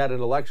like he had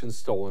an election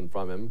stolen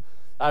from him.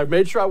 I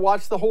made sure I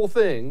watched the whole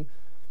thing.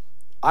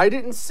 I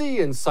didn't see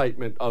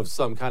incitement of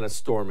some kind of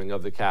storming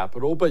of the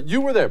Capitol, but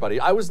you were there, buddy.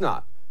 I was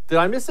not. Did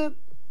I miss it?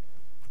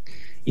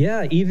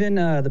 Yeah, even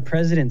the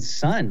president's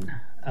son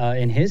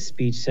in his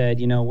speech said,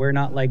 you know, we're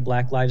not like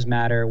Black Lives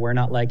Matter. We're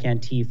not like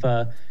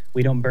Antifa.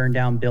 We don't burn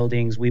down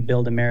buildings. We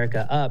build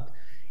America up.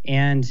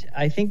 And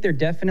I think there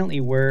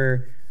definitely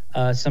were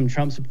some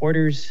Trump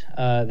supporters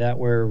that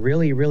were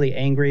really, really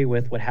angry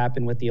with what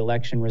happened with the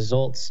election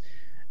results.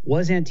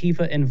 Was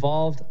Antifa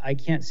involved? I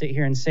can't sit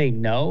here and say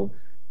no,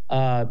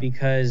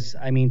 because,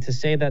 I mean, to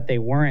say that they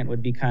weren't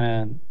would be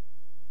kind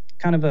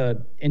of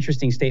a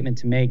interesting statement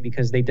to make,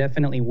 because they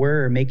definitely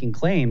were making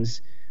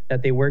claims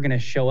that they were going to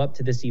show up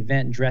to this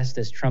event dressed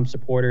as Trump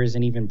supporters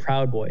and even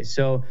Proud Boys.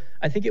 So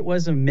I think it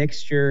was a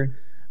mixture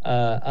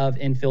of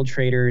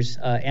infiltrators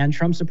and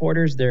Trump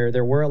supporters.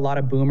 There were a lot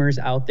of boomers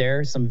out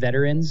there, some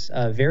veterans,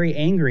 very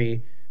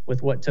angry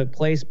with what took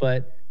place.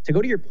 But to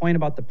go to your point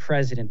about the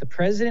president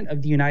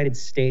of the United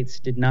States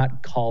did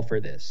not call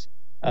for this.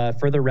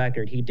 For the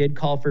record, he did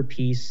call for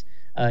peace.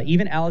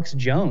 Even Alex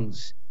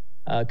Jones,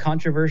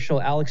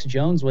 controversial Alex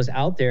Jones, was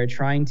out there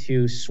trying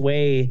to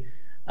sway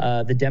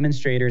the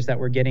demonstrators that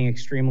were getting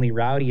extremely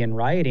rowdy and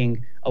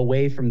rioting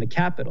away from the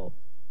Capitol.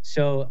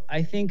 So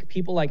I think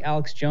people like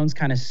Alex Jones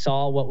kind of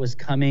saw what was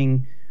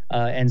coming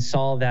and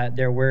saw that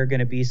there were going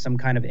to be some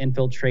kind of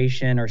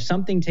infiltration or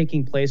something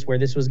taking place where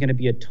this was going to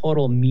be a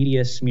total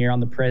media smear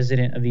on the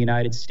president of the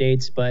United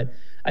States. But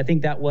I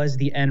think that was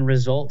the end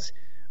result.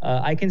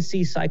 I can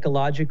see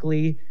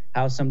psychologically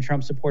how some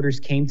Trump supporters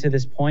came to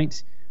this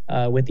point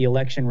with the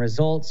election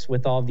results,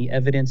 with all the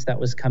evidence that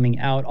was coming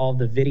out, all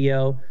the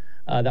video.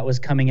 that was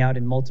coming out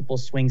in multiple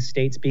swing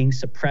states being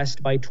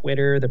suppressed by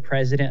Twitter, the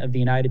president of the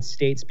United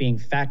States being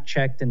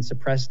fact-checked and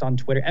suppressed on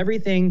Twitter.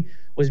 Everything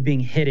was being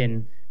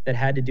hidden that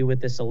had to do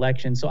with this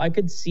election. So I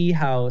could see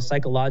how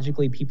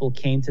psychologically people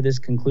came to this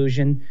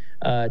conclusion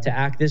to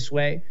act this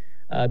way,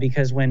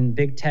 because when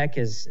big tech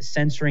is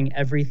censoring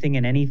everything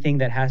and anything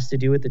that has to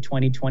do with the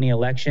 2020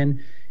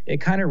 election,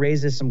 it kind of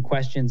raises some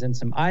questions and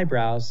some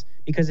eyebrows,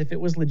 because if it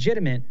was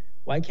legitimate,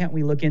 why can't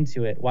we look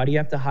into it? Why do you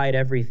have to hide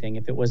everything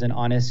if it was an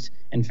honest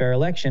and fair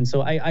election?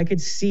 So I could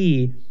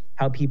see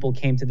how people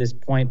came to this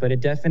point, but it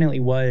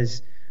definitely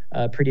was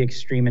a pretty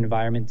extreme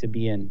environment to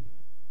be in.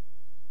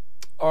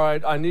 All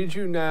right, I need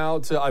you now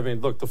to,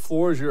 look, the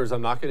floor is yours.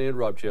 I'm not going to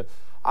interrupt you.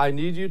 I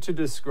need you to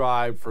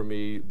describe for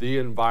me the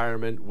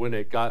environment when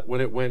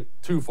it went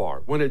too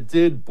far, when it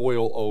did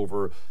boil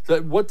over.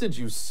 What did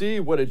you see?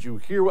 What did you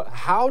hear?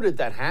 How did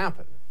that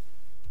happen?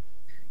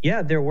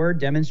 Yeah, there were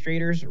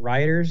demonstrators,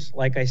 rioters.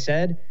 Like I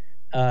said,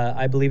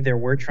 I believe there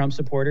were Trump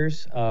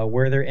supporters.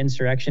 Were there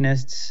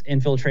insurrectionists,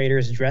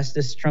 infiltrators dressed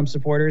as Trump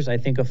supporters? I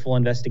think a full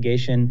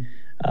investigation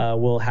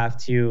will have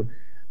to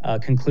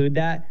conclude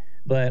that.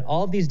 But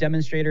all of these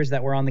demonstrators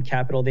that were on the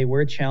Capitol, they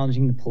were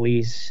challenging the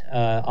police.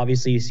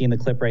 Obviously, you see in the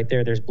clip right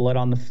there, there's blood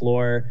on the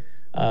floor.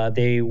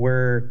 They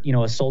were,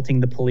 assaulting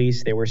the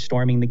police. They were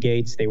storming the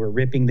gates. They were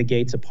ripping the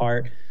gates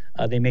apart.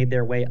 They made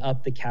their way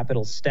up the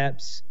Capitol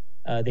steps.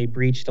 They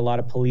breached a lot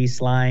of police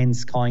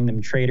lines, calling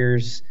them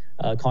traitors,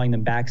 calling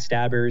them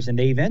backstabbers. And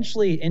they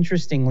eventually,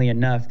 interestingly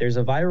enough, there's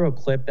a viral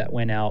clip that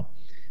went out,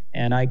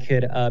 and I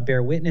could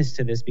bear witness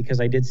to this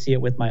because I did see it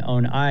with my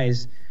own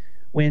eyes.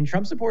 When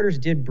Trump supporters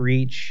did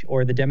breach,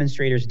 or the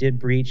demonstrators did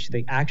breach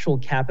the actual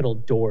Capitol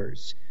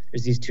doors,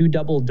 there's these two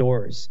double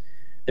doors.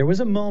 There was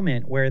a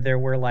moment where there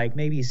were like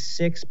maybe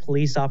 6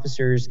 police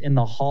officers in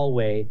the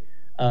hallway,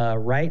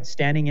 right,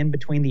 standing in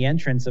between the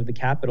entrance of the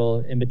Capitol,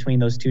 in between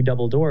those two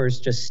double doors,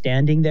 just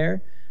standing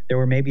there. There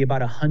were maybe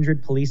about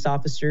 100 police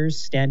officers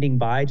standing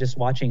by, just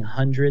watching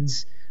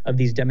hundreds of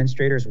these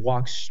demonstrators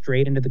walk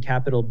straight into the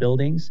Capitol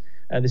buildings.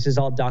 This is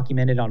all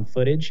documented on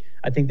footage.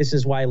 I think this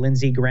is why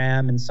Lindsey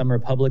Graham and some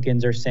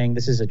Republicans are saying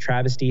this is a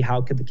travesty.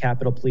 How could the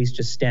Capitol Police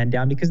just stand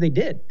down? Because they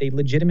did. They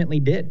legitimately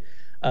did.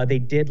 They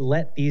did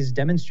let these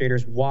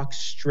demonstrators walk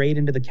straight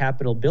into the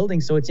Capitol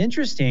building. So it's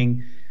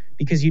interesting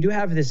because you do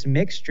have this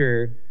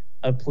mixture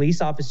of police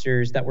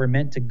officers that were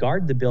meant to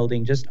guard the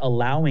building, just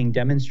allowing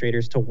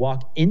demonstrators to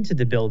walk into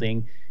the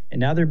building, and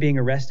now they're being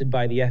arrested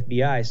by the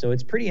FBI. So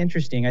it's pretty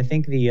interesting. I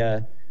think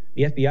the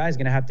FBI is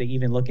going to have to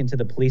even look into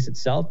the police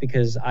itself,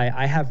 because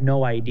I have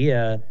no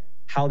idea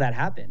how that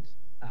happened.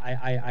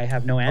 I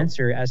have no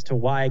answer as to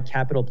why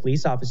Capitol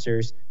police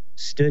officers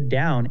stood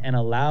down and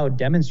allowed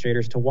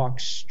demonstrators to walk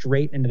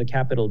straight into the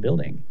Capitol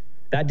building.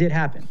 That did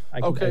happen.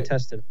 I can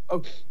attest to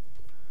that.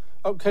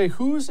 Okay,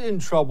 who's in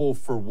trouble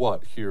for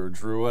what here,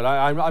 Drew? And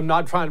I'm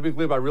not trying to be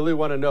glib. I really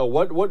want to know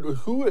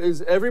who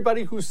is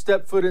everybody who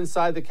stepped foot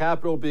inside the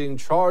Capitol being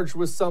charged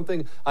with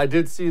something? I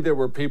did see there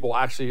were people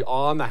actually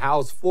on the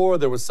House floor.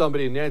 There was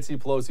somebody in Nancy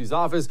Pelosi's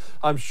office.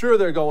 I'm sure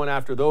they're going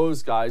after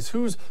those guys.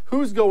 Who's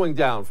going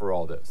down for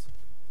all this?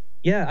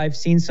 Yeah, I've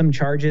seen some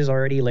charges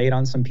already laid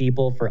on some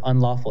people for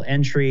unlawful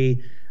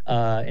entry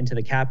into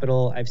the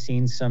Capitol. I've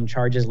seen some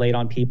charges laid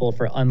on people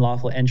for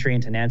unlawful entry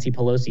into Nancy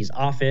Pelosi's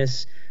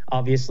office.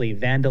 Obviously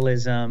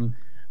vandalism,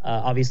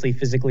 obviously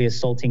physically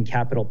assaulting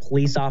Capitol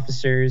police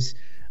officers.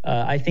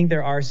 I think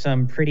there are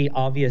some pretty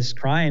obvious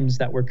crimes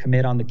that were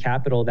committed on the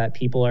Capitol that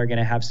people are going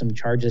to have some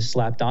charges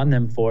slapped on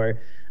them for.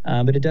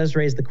 But it does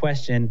raise the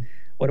question,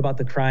 what about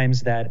the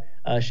crimes that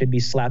should be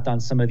slapped on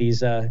some of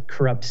these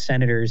corrupt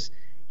senators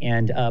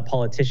and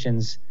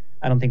politicians?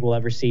 I don't think we'll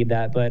ever see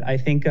that, but I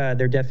think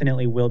there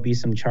definitely will be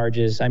some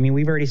charges. I mean,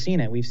 we've already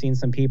seen it. We've seen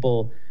some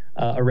people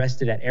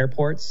arrested at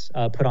airports,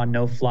 put on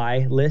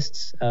no-fly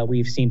lists.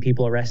 We've seen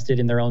people arrested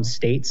in their own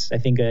states. I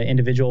think an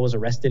individual was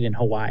arrested in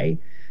Hawaii.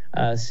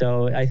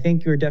 So I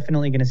think you're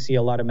definitely going to see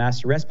a lot of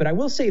mass arrests. But I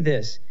will say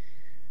this,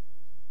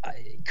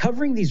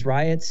 covering these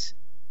riots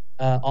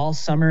all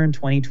summer in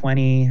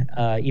 2020,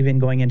 even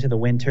going into the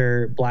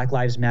winter, Black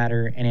Lives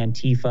Matter and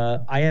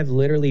Antifa, I have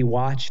literally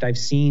watched, I've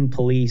seen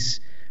police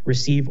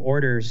receive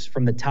orders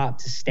from the top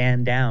to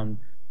stand down.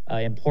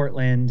 In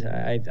Portland,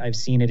 I've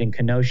seen it in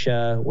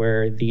Kenosha,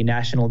 where the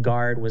National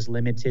Guard was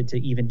limited to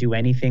even do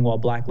anything while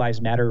Black Lives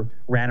Matter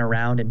ran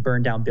around and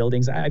burned down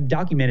buildings. I've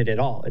documented it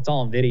all. It's all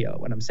on video,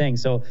 what I'm saying.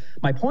 So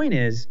my point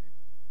is,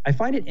 I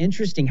find it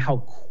interesting how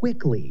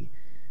quickly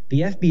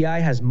the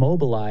FBI has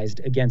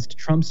mobilized against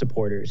Trump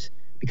supporters,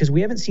 because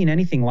we haven't seen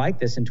anything like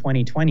this in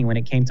 2020 when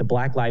it came to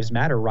Black Lives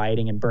Matter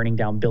rioting and burning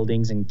down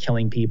buildings and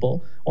killing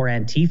people, or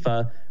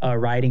Antifa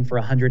rioting for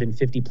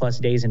 150 plus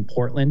days in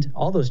Portland.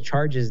 All those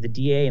charges, the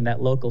DA in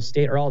that local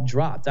state, are all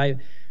dropped. I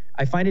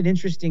find it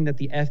interesting that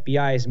the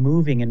FBI is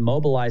moving and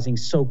mobilizing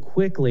so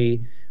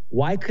quickly.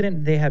 Why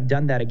couldn't they have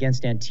done that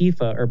against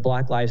Antifa or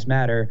Black Lives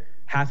Matter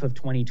half of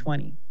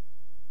 2020?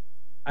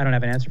 I don't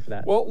have an answer for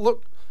that. Well,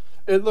 look,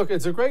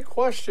 it's a great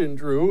question,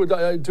 Drew.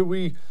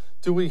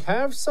 Do we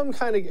have some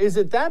kind of, is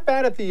it that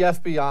bad at the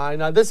FBI?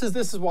 Now, this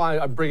is why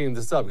I'm bringing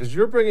this up, because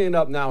you're bringing it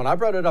up now, and I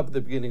brought it up at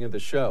the beginning of the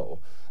show.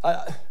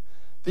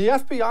 The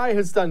FBI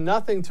has done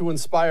nothing to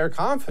inspire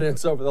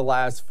confidence over the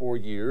last 4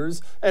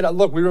 years. And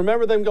look, we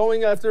remember them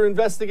going after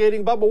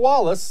investigating Bubba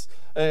Wallace,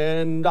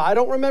 and I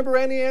don't remember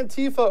any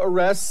Antifa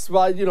arrests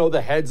by,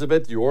 the heads of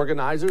it, the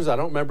organizers. I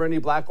don't remember any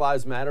Black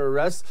Lives Matter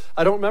arrests.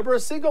 I don't remember a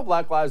single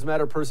Black Lives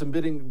Matter person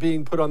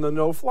being put on the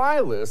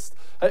no-fly list.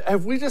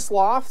 Have we just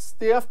lost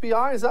the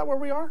FBI? Is that where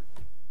we are?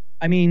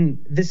 I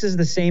mean, this is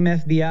the same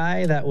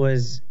FBI that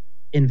was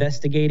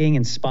investigating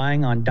and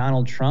spying on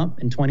Donald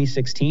Trump in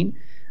 2016.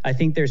 I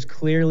think there's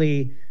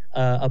clearly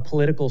a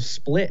political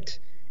split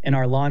in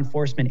our law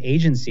enforcement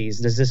agencies.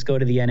 Does this go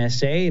to the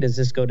NSA? Does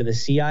this go to the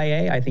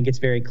CIA? I think it's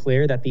very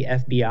clear that the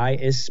FBI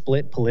is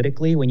split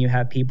politically when you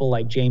have people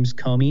like James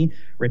Comey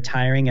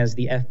retiring as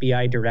the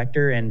FBI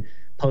director and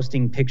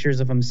posting pictures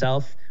of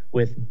himself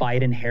with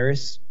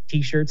Biden-Harris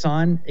t-shirts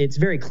on. It's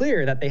very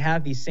clear that they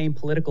have these same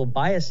political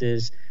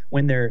biases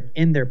when they're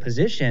in their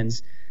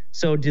positions.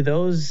 So do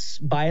those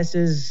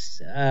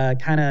biases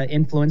kind of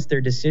influence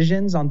their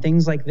decisions on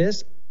things like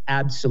this?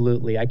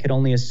 Absolutely. I could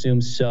only assume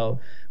so,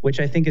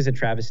 which I think is a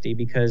travesty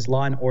because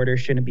law and order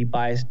shouldn't be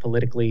biased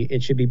politically.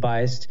 It should be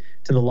biased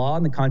to the law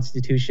and the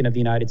Constitution of the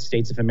United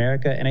States of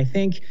America. And I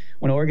think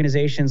when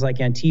organizations like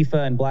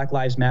Antifa and Black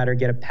Lives Matter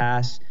get a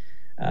pass,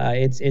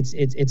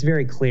 it's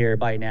very clear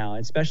by now,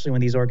 especially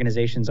when these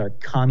organizations are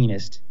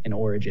communist in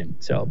origin.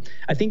 So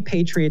I think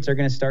patriots are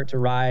going to start to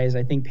rise.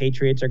 I think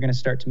patriots are going to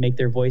start to make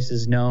their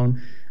voices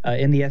known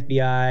in the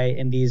FBI,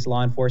 in these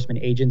law enforcement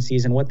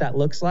agencies. And what that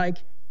looks like,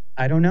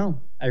 I don't know.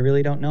 I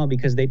really don't know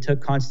because they took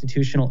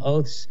constitutional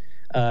oaths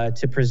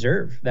to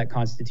preserve that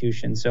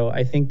Constitution. So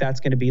I think that's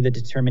going to be the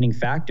determining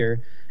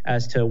factor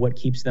as to what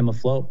keeps them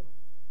afloat.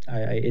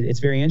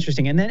 It's very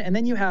interesting. And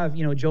then you have,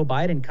 Joe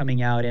Biden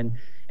coming out and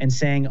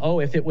saying,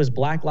 oh, if it was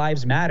Black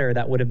Lives Matter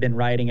that would have been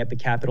rioting at the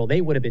Capitol, they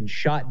would have been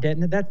shot dead.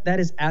 And that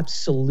is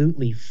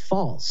absolutely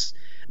false.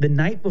 The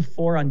night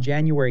before on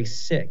January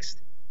 6th,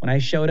 when I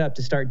showed up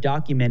to start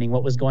documenting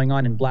what was going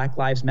on in Black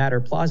Lives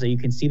Matter Plaza, you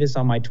can see this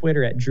on my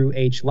Twitter at Drew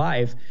H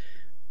Live,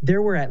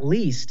 there were at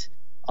least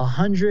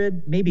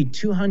 100, maybe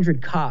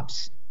 200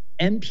 cops,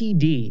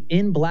 MPD,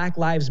 in Black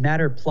Lives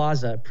Matter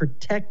Plaza,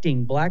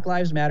 protecting Black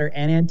Lives Matter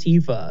and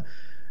Antifa,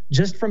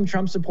 just from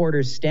Trump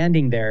supporters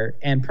standing there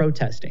and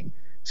protesting.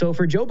 So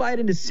for Joe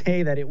Biden to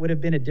say that it would have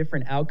been a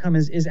different outcome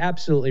is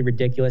absolutely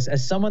ridiculous.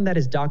 As someone that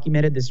has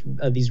documented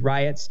these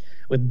riots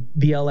with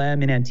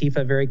BLM and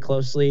Antifa very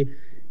closely,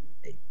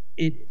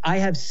 I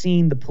have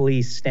seen the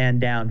police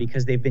stand down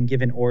because they've been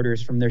given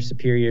orders from their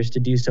superiors to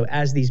do so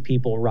as these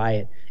people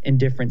riot in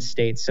different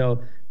states.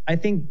 So I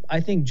think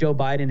Joe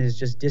Biden is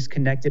just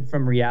disconnected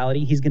from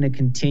reality. He's going to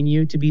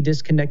continue to be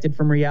disconnected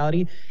from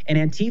reality. And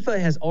Antifa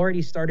has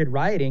already started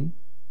rioting,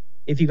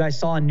 if you guys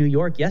saw in New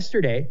York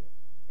yesterday,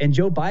 and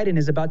Joe Biden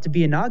is about to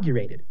be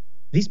inaugurated.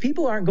 These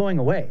people aren't going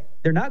away.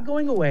 They're not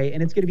going away,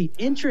 and it's going to be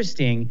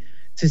interesting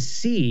to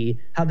see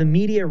how the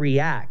media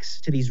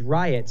reacts to these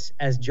riots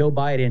as Joe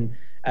Biden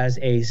as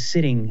a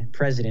sitting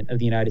president of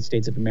the United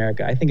States of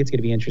America. I think it's going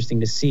to be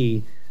interesting to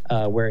see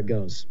where it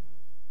goes.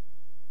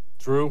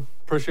 Drew,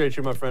 appreciate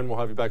you, my friend. We'll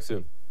have you back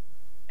soon.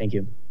 Thank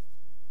you.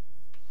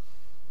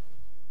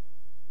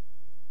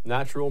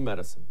 Natural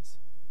medicines,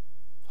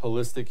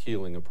 holistic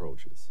healing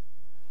approaches.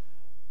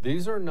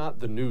 These are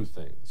not the new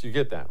things. You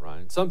get that,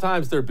 right?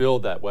 Sometimes they're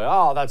billed that way.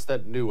 Oh, that's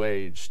that new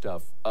age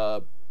stuff.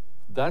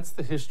 That's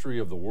the history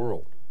of the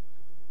world.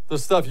 The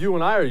stuff you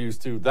and I are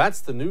used to, that's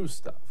the new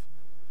stuff.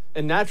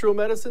 In natural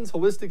medicines,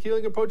 holistic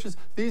healing approaches,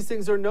 these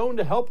things are known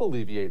to help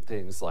alleviate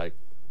things like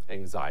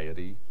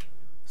anxiety,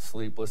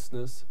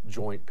 sleeplessness,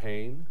 joint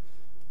pain.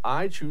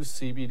 I choose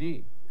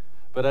CBD,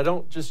 but I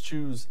don't just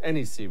choose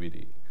any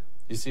CBD.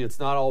 You see, it's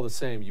not all the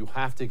same. You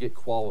have to get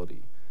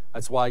quality.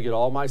 That's why I get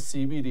all my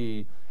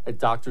CBD at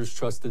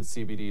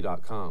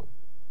doctorstrustedcbd.com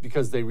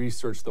because they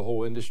researched the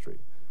whole industry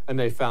and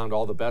they found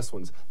all the best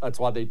ones. That's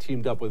why they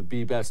teamed up with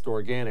Be Best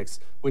Organics,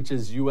 which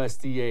is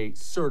USDA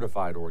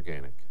certified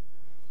organic.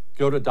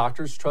 Go to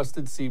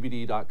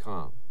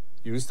doctorstrustedcbd.com.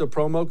 Use the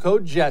promo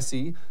code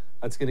Jesse.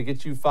 That's going to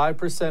get you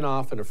 5%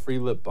 off and a free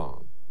lip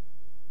balm.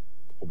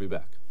 We'll be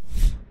back.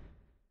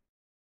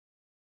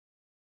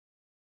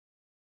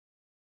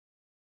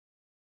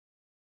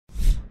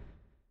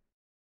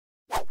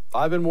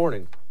 I've been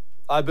warning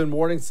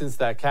since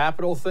that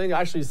Capitol thing,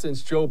 actually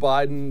since Joe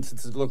Biden,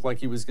 since it looked like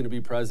he was going to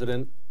be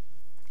president.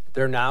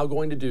 They're now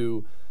going to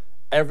do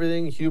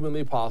everything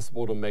humanly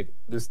possible to make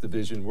this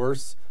division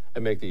worse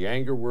and make the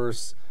anger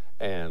worse.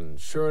 And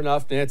sure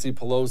enough, Nancy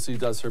Pelosi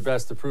does her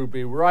best to prove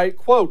me right.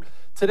 Quote,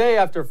 today,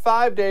 after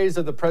 5 days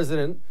of the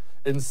president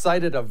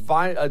incited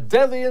a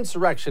deadly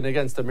insurrection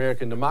against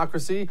American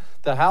democracy,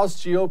 the House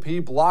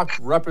GOP blocked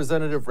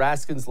Representative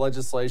Raskin's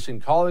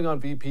legislation calling on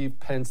VP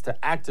Pence to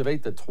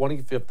activate the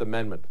 25th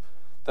Amendment.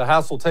 The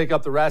House will take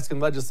up the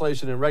Raskin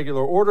legislation in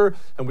regular order,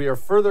 and we are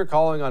further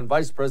calling on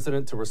Vice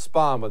President to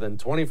respond within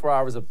 24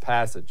 hours of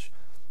passage.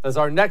 As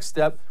our next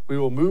step, we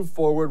will move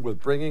forward with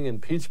bringing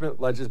impeachment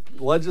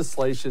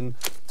legislation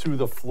to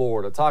the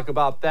floor. To talk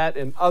about that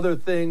and other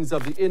things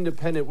of the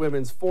Independent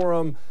Women's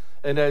Forum,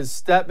 Inez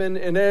Stepman.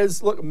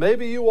 Inez, look,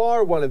 maybe you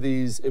are one of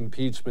these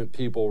impeachment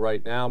people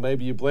right now.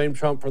 Maybe you blame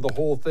Trump for the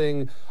whole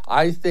thing.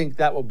 I think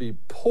that will be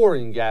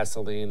pouring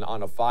gasoline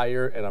on a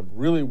fire, and I'm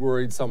really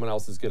worried someone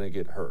else is going to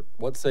get hurt.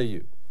 What say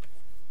you?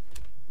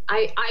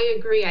 I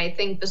agree. I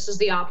think this is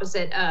the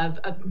opposite of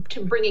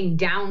to bringing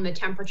down the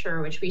temperature,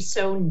 which we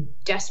so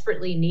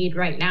desperately need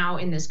right now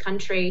in this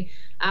country.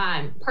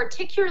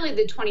 Particularly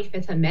the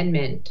 25th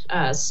Amendment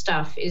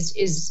stuff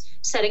is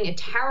setting a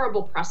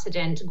terrible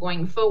precedent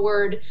going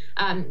forward.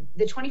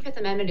 The 25th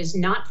Amendment is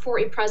not for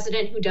a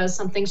president who does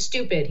something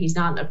stupid. It's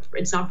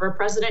not for a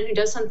president who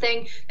does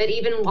something that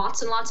even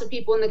lots and lots of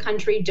people in the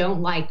country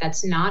don't like.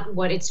 That's not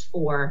what it's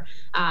for.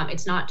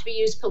 It's not to be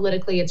used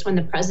politically. It's when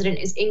the president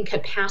is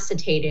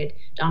incapacitated.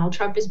 Donald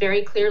Trump is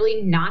very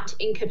clearly not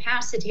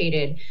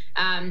incapacitated.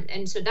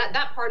 And so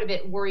that part of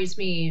it worries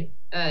me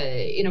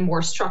in a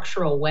more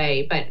structural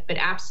way. But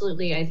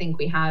absolutely, I think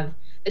the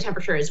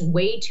temperature is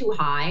way too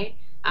high.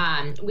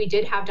 We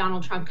did have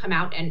Donald Trump come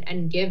out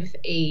and give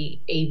a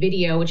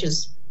video, which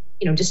is,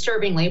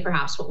 disturbingly,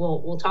 perhaps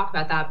we'll talk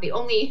about that. The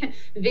only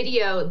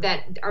video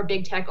that our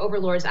big tech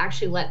overlords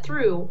actually let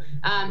through,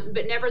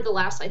 but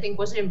nevertheless, I think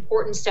was an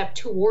important step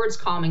towards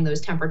calming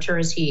those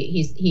temperatures.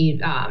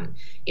 He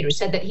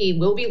said that he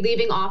will be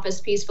leaving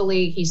office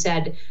peacefully. He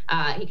said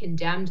he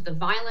condemned the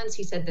violence.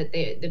 He said that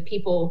the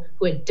people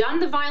who had done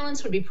the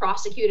violence would be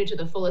prosecuted to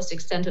the fullest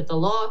extent of the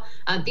law.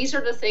 These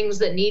are the things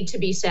that need to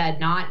be said,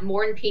 not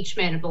more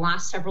impeachment of the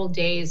last several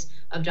days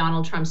of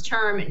Donald Trump's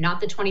term, not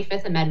the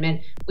 25th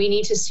Amendment. We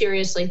need to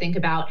seriously think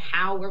about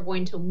how we're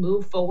going to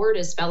move forward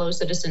as fellow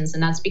citizens,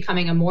 and that's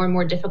becoming a more and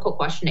more difficult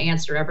question to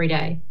answer every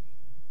day.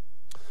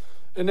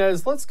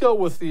 Inez, let's go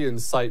with the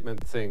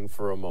incitement thing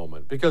for a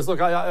moment. Because,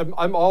 look,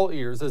 I'm all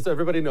ears. As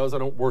everybody knows, I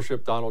don't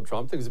worship Donald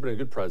Trump. I think he's been a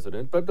good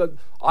president. But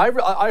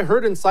I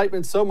heard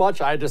incitement so much,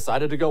 I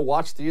decided to go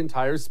watch the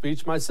entire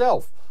speech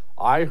myself.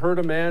 I heard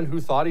a man who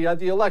thought he had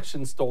the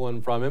election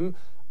stolen from him.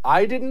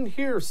 I didn't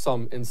hear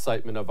some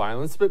incitement of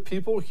violence, but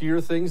people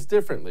hear things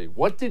differently.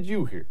 What did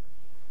you hear?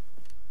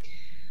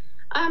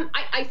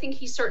 I think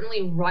he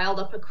certainly riled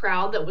up a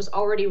crowd that was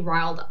already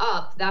riled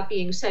up. That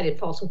being said, it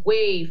falls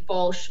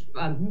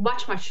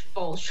much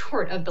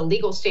short of the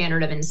legal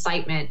standard of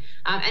incitement.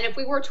 And if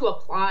we were to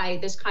apply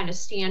this kind of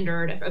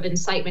standard of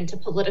incitement to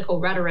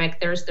political rhetoric,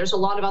 there's a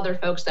lot of other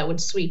folks that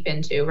would sweep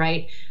into,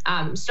 right?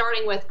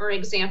 Starting with, for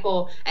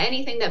example,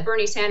 anything that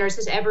Bernie Sanders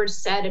has ever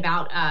said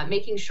about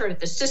making sure that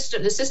the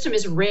system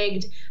is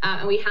rigged,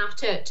 and we have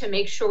to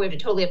make sure we have to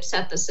totally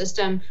upset the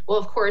system. Well,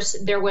 of course,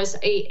 there was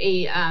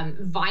a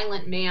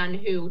violent man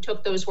who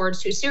took those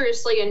words too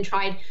seriously and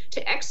tried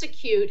to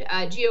execute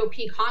a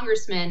GOP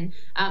congressman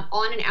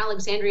on an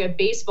Alexandria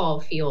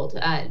baseball field.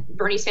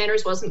 Bernie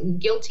Sanders wasn't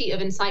guilty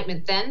of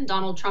incitement then.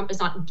 Donald Trump is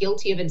not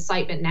guilty of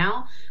incitement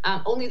now.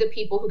 Only the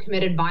people who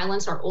committed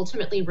violence are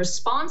ultimately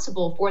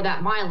responsible for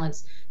that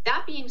violence.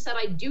 That being said,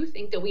 I do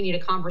think that we need a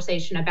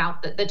conversation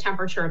about the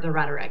temperature of the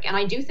rhetoric. And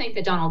I do think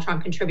that Donald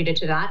Trump contributed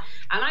to that.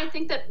 And I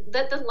think that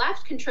the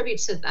left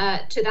contributes to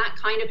that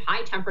kind of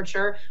high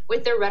temperature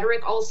with their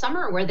rhetoric all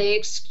summer, where they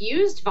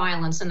excused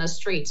violence in the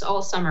streets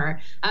all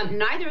summer.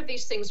 Neither of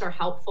these things are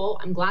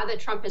helpful. I'm glad that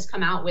Trump has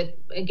come out with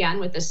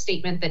a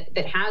statement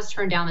that has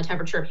turned down the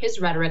temperature of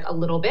his rhetoric a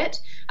little bit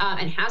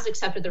and has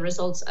accepted the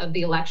results of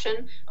the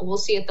election. We'll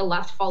see if the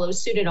left follows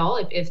suit at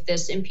all. If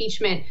this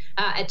impeachment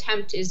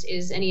attempt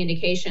is any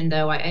indication,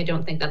 though, I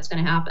don't think that's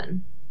going to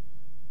happen.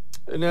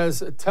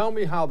 Inez, tell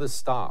me how this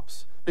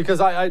stops.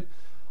 Because I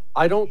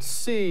don't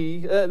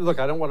see, look,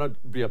 I don't want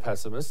to be a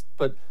pessimist,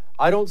 but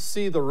I don't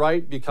see the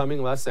right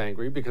becoming less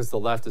angry because the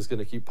left is going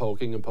to keep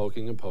poking and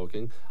poking and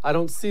poking. I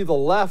don't see the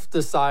left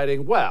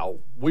deciding, well,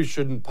 we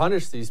shouldn't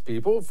punish these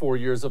people. 4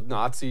 years of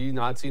Nazi,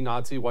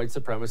 white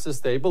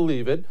supremacists. They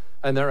believe it,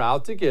 and they're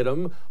out to get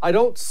them. I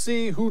don't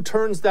see who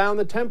turns down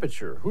the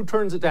temperature. Who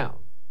turns it down?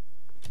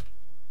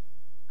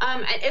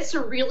 It's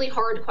a really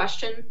hard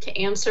question to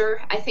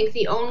answer. I think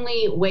the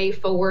only way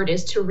forward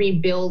is to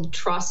rebuild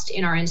trust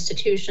in our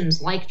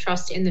institutions, like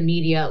trust in the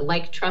media,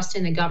 like trust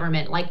in the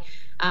government, like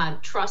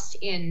trust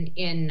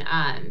in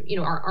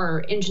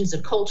our engines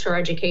of culture, our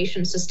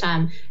education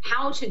system.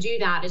 How to do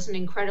that is an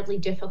incredibly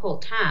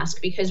difficult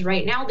task because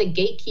right now the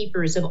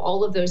gatekeepers of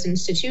all of those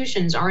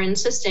institutions are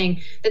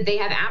insisting that they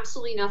have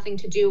absolutely nothing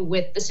to do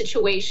with the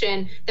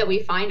situation that we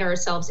find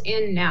ourselves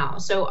in now.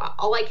 So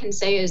all I can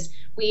say is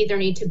we either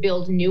need to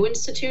build new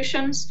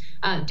institutions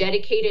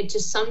dedicated to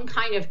some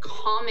kind of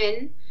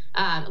common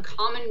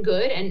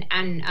good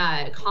and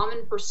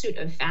common pursuit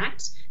of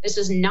facts. This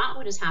is not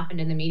what has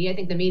happened in the media. I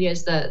think the media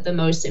is the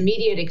most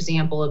immediate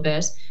example of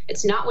this.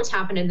 It's not what's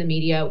happened in the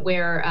media,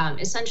 where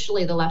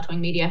essentially the left-wing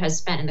media has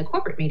spent, and the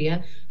corporate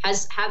media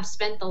have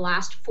spent the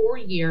last 4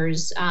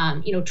 years,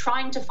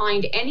 trying to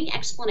find any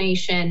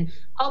explanation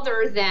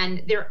other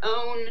than their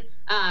own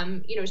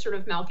sort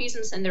of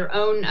malfeasance and their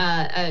own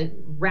the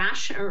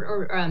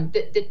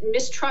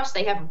mistrust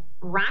they have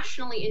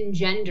rationally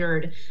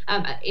engendered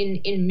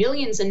in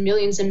millions and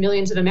millions and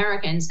millions of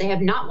Americans. They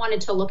have not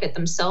wanted to look at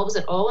themselves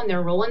at all and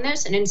their role in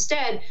this. And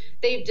instead,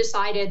 they've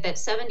decided that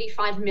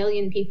 75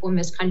 million people in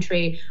this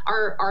country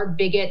are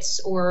bigots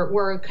or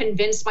were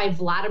convinced by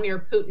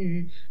Vladimir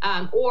Putin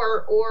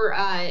or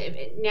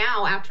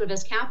now after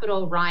this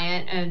Capitol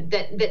riot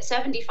that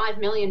 75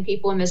 million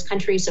people in this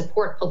country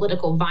support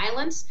political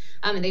violence.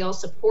 And they all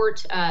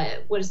support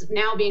what is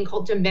now being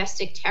called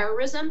domestic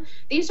terrorism.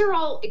 These are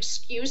all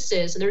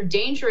excuses, and they're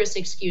dangerous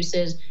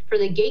excuses for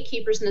the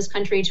gatekeepers in this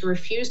country to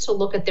refuse to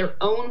look at their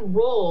own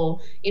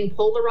role in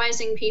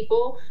polarizing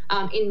people,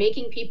 in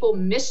making people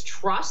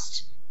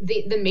mistrust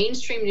the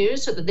mainstream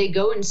news so that they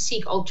go and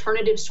seek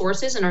alternative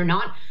sources and are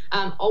not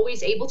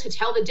always able to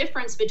tell the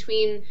difference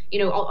between,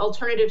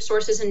 alternative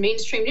sources and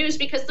mainstream news,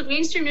 because the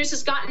mainstream news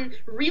has gotten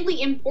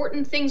really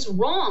important things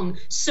wrong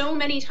so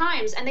many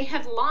times, and they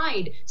have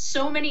lied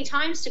so many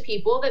times to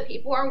people that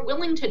people are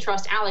willing to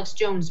trust Alex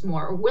Jones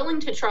more, or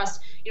willing to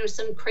trust,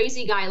 some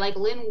crazy guy like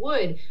Lynn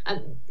Wood.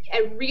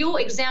 A real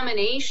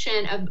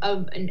examination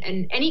of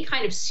any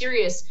kind of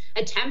serious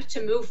attempt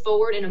to move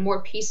forward in a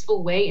more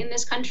peaceful way in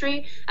this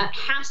country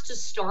has to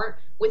start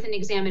with an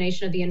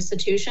examination of the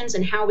institutions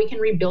and how we can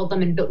rebuild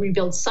them and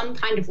rebuild some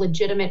kind of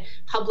legitimate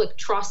public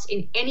trust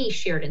in any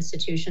shared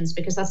institutions,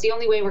 because that's the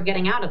only way we're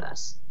getting out of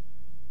this.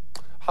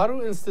 How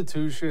do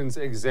institutions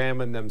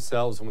examine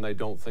themselves when they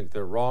don't think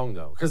they're wrong,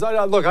 though? Because, I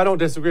don't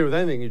disagree with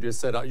anything you just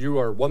said. You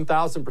are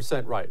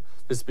 1,000% right.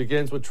 This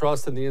begins with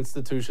trust in the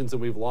institutions,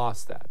 and we've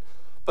lost that.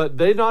 But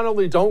they not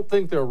only don't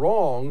think they're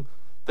wrong,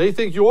 they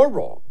think you're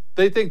wrong.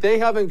 They think they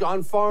haven't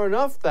gone far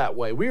enough that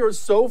way. We are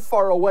so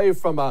far away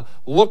from a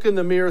look in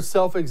the mirror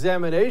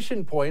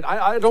self-examination point.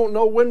 I don't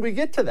know when we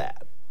get to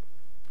that.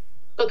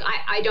 Look,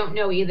 I don't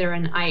know either,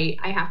 and I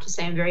have to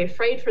say I'm very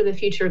afraid for the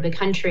future of the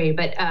country,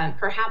 but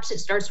perhaps it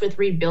starts with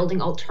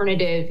rebuilding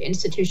alternative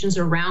institutions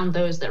around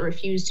those that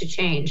refuse to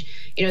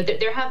change.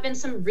 There have been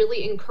some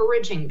really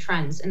encouraging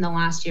trends in the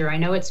last year. I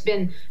know it's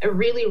been a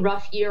really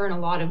rough year in a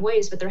lot of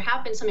ways, but there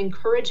have been some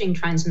encouraging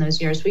trends in those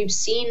years. We've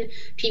seen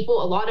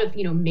people, a lot of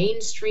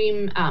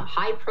mainstream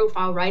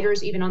high-profile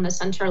writers, even on the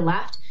center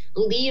left,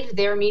 leave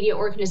their media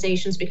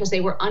organizations because they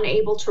were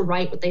unable to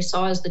write what they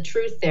saw as the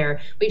truth there.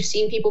 We've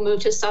seen people move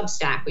to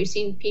Substack. We've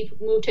seen people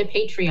move to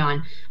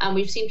Patreon.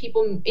 We've seen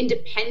people,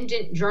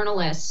 independent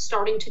journalists,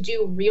 starting to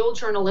do real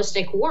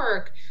journalistic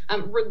work,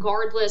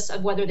 regardless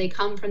of whether they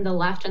come from the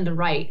left and the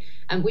right.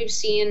 We've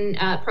seen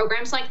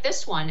programs like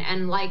this one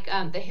and like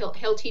the Hill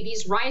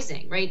TV's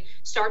Rising, right,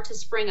 start to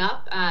spring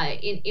up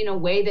in a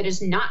way that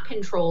is not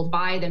controlled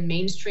by the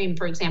mainstream,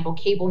 for example,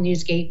 cable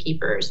news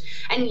gatekeepers.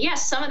 And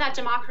yes, some of that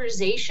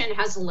democratization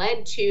has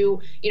led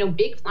to,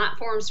 big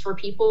platforms for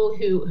people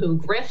who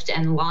grift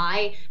and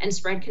lie and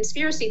spread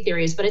conspiracy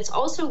theories, but it's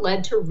also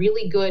led to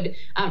really good,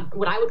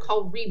 what I would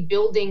call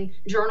rebuilding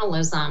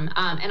journalism.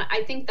 And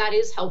I think that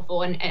is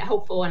helpful and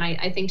hopeful. And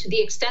I think to the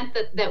extent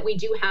that we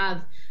do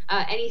have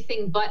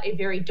anything but a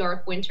very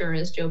dark winter,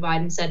 as Joe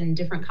Biden said in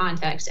different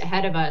contexts,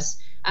 ahead of us,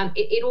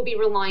 it will be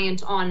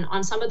reliant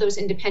on some of those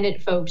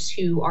independent folks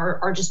who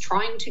are just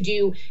trying to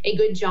do a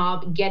good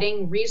job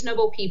getting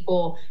reasonable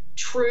people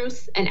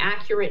truth and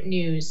accurate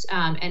news.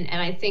 And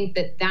I think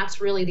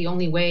that's really the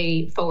only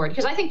way forward.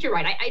 Because I think you're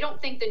right. I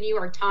don't think the New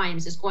York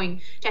Times is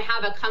going to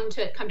have a come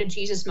to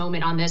Jesus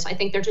moment on this. I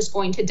think they're just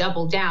going to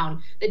double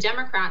down. The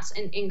Democrats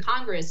in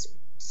Congress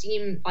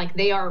seem like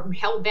they are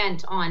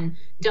hell-bent on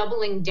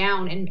doubling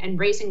down and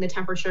raising the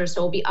temperature.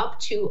 So it'll be up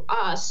to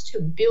us to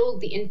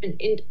build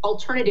the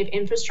alternative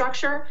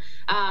infrastructure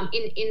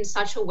in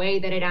such a way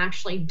that it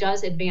actually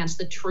does advance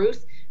the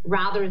truth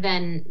rather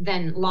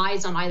than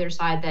lies on either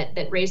side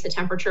that raise the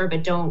temperature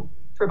but don't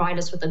provide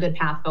us with a good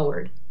path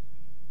forward.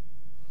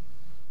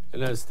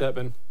 Inez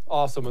Stepman,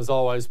 awesome as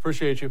always.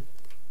 Appreciate you.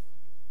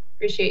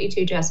 Appreciate you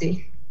too,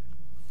 Jesse.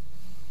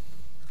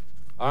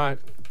 All right.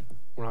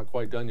 We're not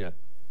quite done yet.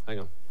 Hang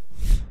on.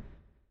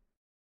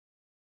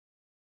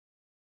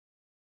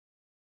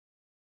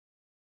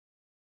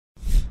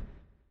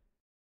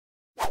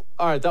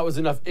 All right, that was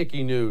enough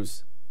icky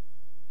news.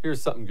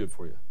 Here's something good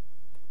for you.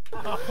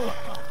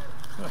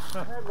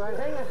 Everybody,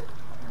 hang on.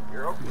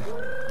 You're okay.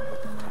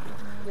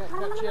 Yeah,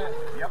 got you.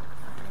 Yep.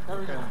 How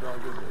are you doing?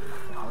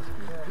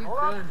 He's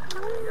done.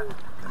 Yep.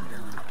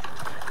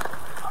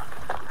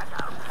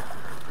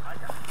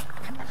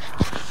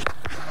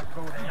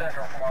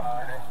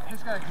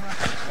 This guy, come on.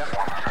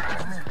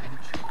 Come here.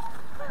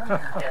 Come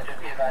here. Yeah,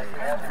 just be advised. You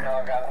have to know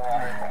I got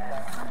water.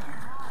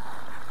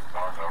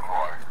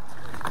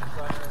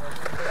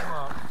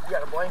 You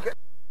got a blanket?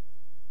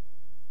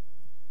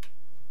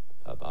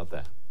 How about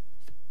that?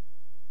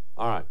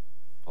 All right.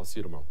 I'll see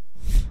you tomorrow.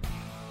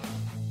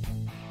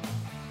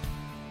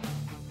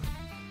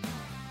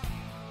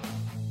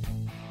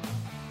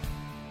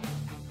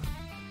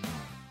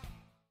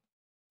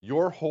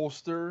 Your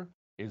holster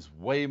is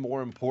way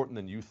more important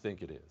than you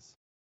think it is.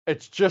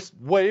 It's just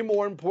way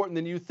more important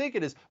than you think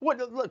it is.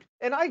 Look,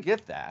 and I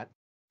get that.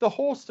 The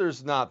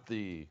holster's not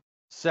the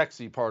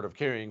sexy part of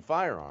carrying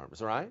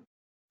firearms, right?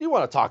 You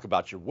want to talk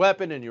about your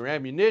weapon and your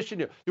ammunition.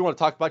 You want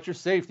to talk about your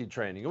safety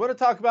training. You want to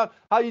talk about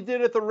how you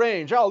did at the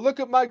range. Oh, look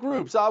at my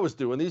groups. I was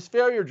doing these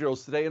failure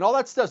drills today. And all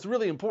that stuff's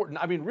really important.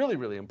 I mean, really,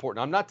 really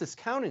important. I'm not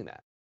discounting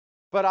that.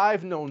 But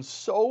I've known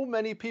so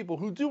many people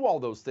who do all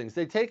those things.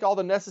 They take all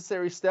the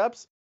necessary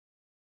steps,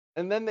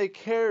 and then they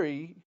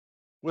carry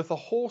with a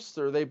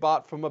holster they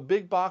bought from a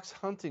big box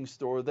hunting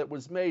store that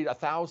was made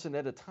 1,000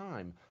 at a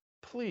time.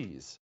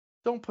 Please,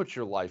 don't put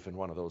your life in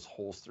one of those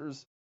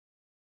holsters.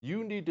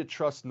 You need to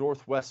trust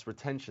Northwest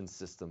Retention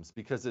Systems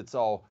because it's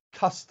all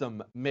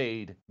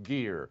custom-made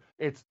gear.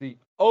 It's the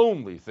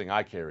only thing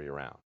I carry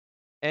around.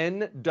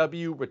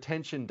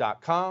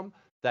 nwretention.com.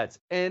 That's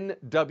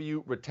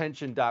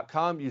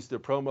nwretention.com. Use the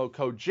promo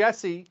code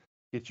Jesse.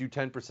 Get you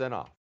 10%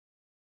 off.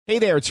 Hey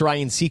there, it's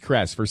Ryan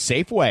Seacrest for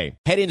Safeway.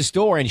 Head in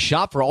store and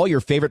shop for all your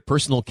favorite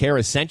personal care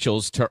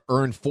essentials to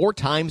earn 4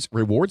 times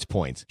rewards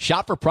points.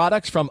 Shop for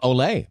products from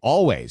Olay,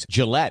 Always,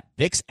 Gillette,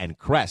 Vicks, and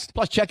Crest.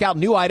 Plus, check out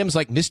new items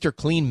like Mr.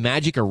 Clean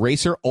Magic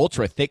Eraser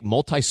Ultra Thick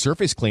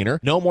Multi-Surface Cleaner.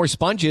 No more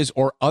sponges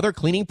or other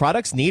cleaning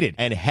products needed.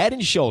 And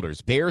Head &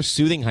 Shoulders Bare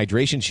Soothing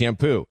Hydration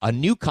Shampoo, a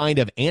new kind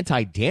of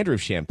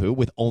anti-dandruff shampoo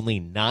with only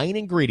 9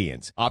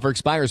 ingredients. Offer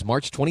expires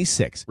March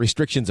 26.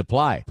 Restrictions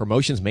apply.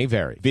 Promotions may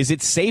vary.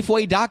 Visit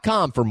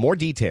Safeway.com for more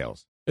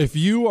details. If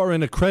you are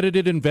an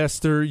accredited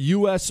investor,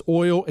 U.S.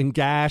 oil and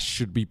gas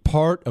should be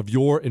part of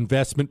your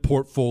investment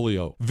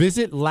portfolio.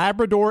 Visit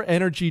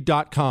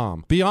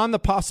LabradorEnergy.com. Beyond the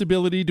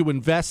possibility to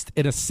invest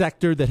in a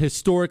sector that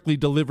historically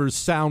delivers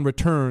sound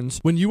returns,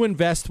 when you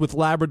invest with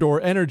Labrador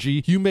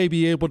Energy, you may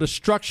be able to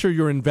structure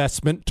your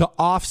investment to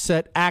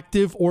offset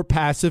active or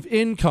passive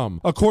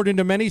income. According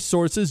to many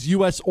sources,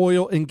 U.S.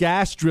 oil and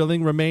gas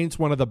drilling remains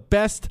one of the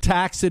best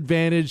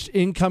tax-advantaged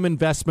income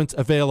investments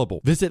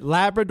available. Visit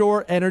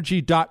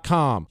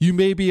LabradorEnergy.com. You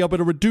may be able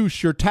to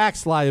reduce your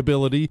tax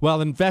liability while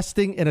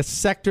investing in a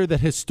sector that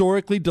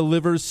historically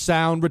delivers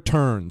sound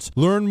returns.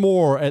 Learn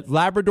more at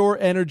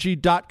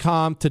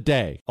LabradorEnergy.com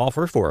today.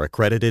 Offer for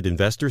accredited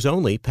investors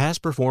only.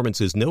 Past performance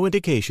is no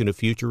indication of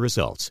future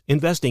results.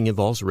 Investing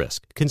involves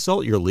risk.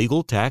 Consult your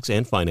legal, tax,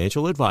 and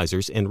financial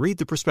advisors and read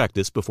the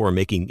prospectus before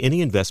making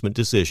any investment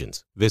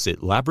decisions.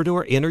 Visit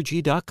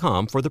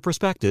LabradorEnergy.com for the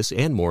prospectus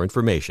and more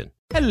information.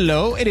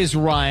 Hello, it is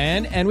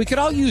Ryan, and we could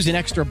all use an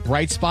extra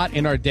bright spot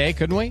in our day,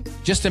 couldn't we?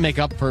 Just to make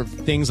up for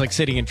things like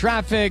sitting in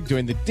traffic,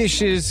 doing the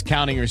dishes,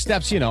 counting your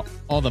steps, you know,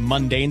 all the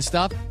mundane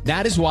stuff.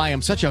 That is why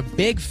I'm such a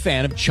big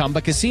fan of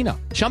Chumba Casino.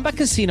 Chumba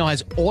Casino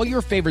has all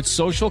your favorite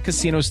social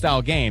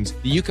casino-style games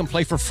that you can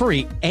play for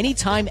free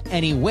anytime,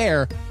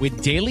 anywhere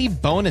with daily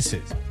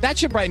bonuses. That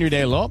should brighten your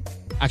day a little.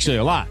 Actually,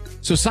 a lot.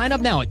 So sign up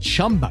now at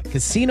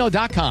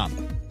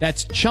ChumbaCasino.com.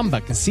 That's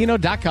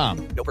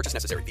ChumbaCasino.com. No purchase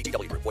necessary.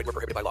 VGW Group. Void where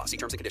prohibited by law. See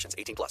terms and conditions.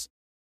 18+.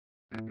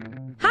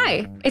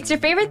 Hi, it's your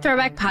favorite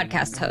Throwback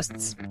podcast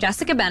hosts,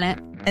 Jessica Bennett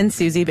and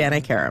Susie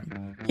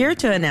Banna-Karam, here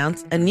to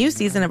announce a new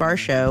season of our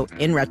show,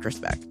 In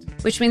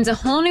Retrospect. Which means a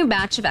whole new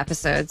batch of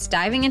episodes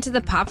diving into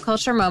the pop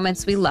culture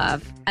moments we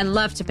love and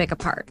love to pick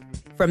apart.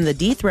 From the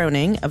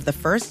dethroning of the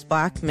first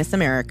Black Miss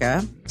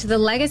America to the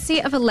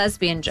legacy of a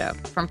lesbian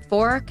joke from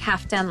 4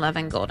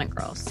 Kaftan-loving Golden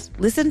Girls.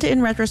 Listen to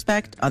In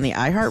Retrospect on the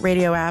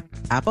iHeartRadio app,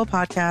 Apple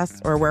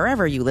Podcasts, or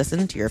wherever you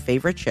listen to your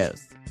favorite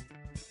shows.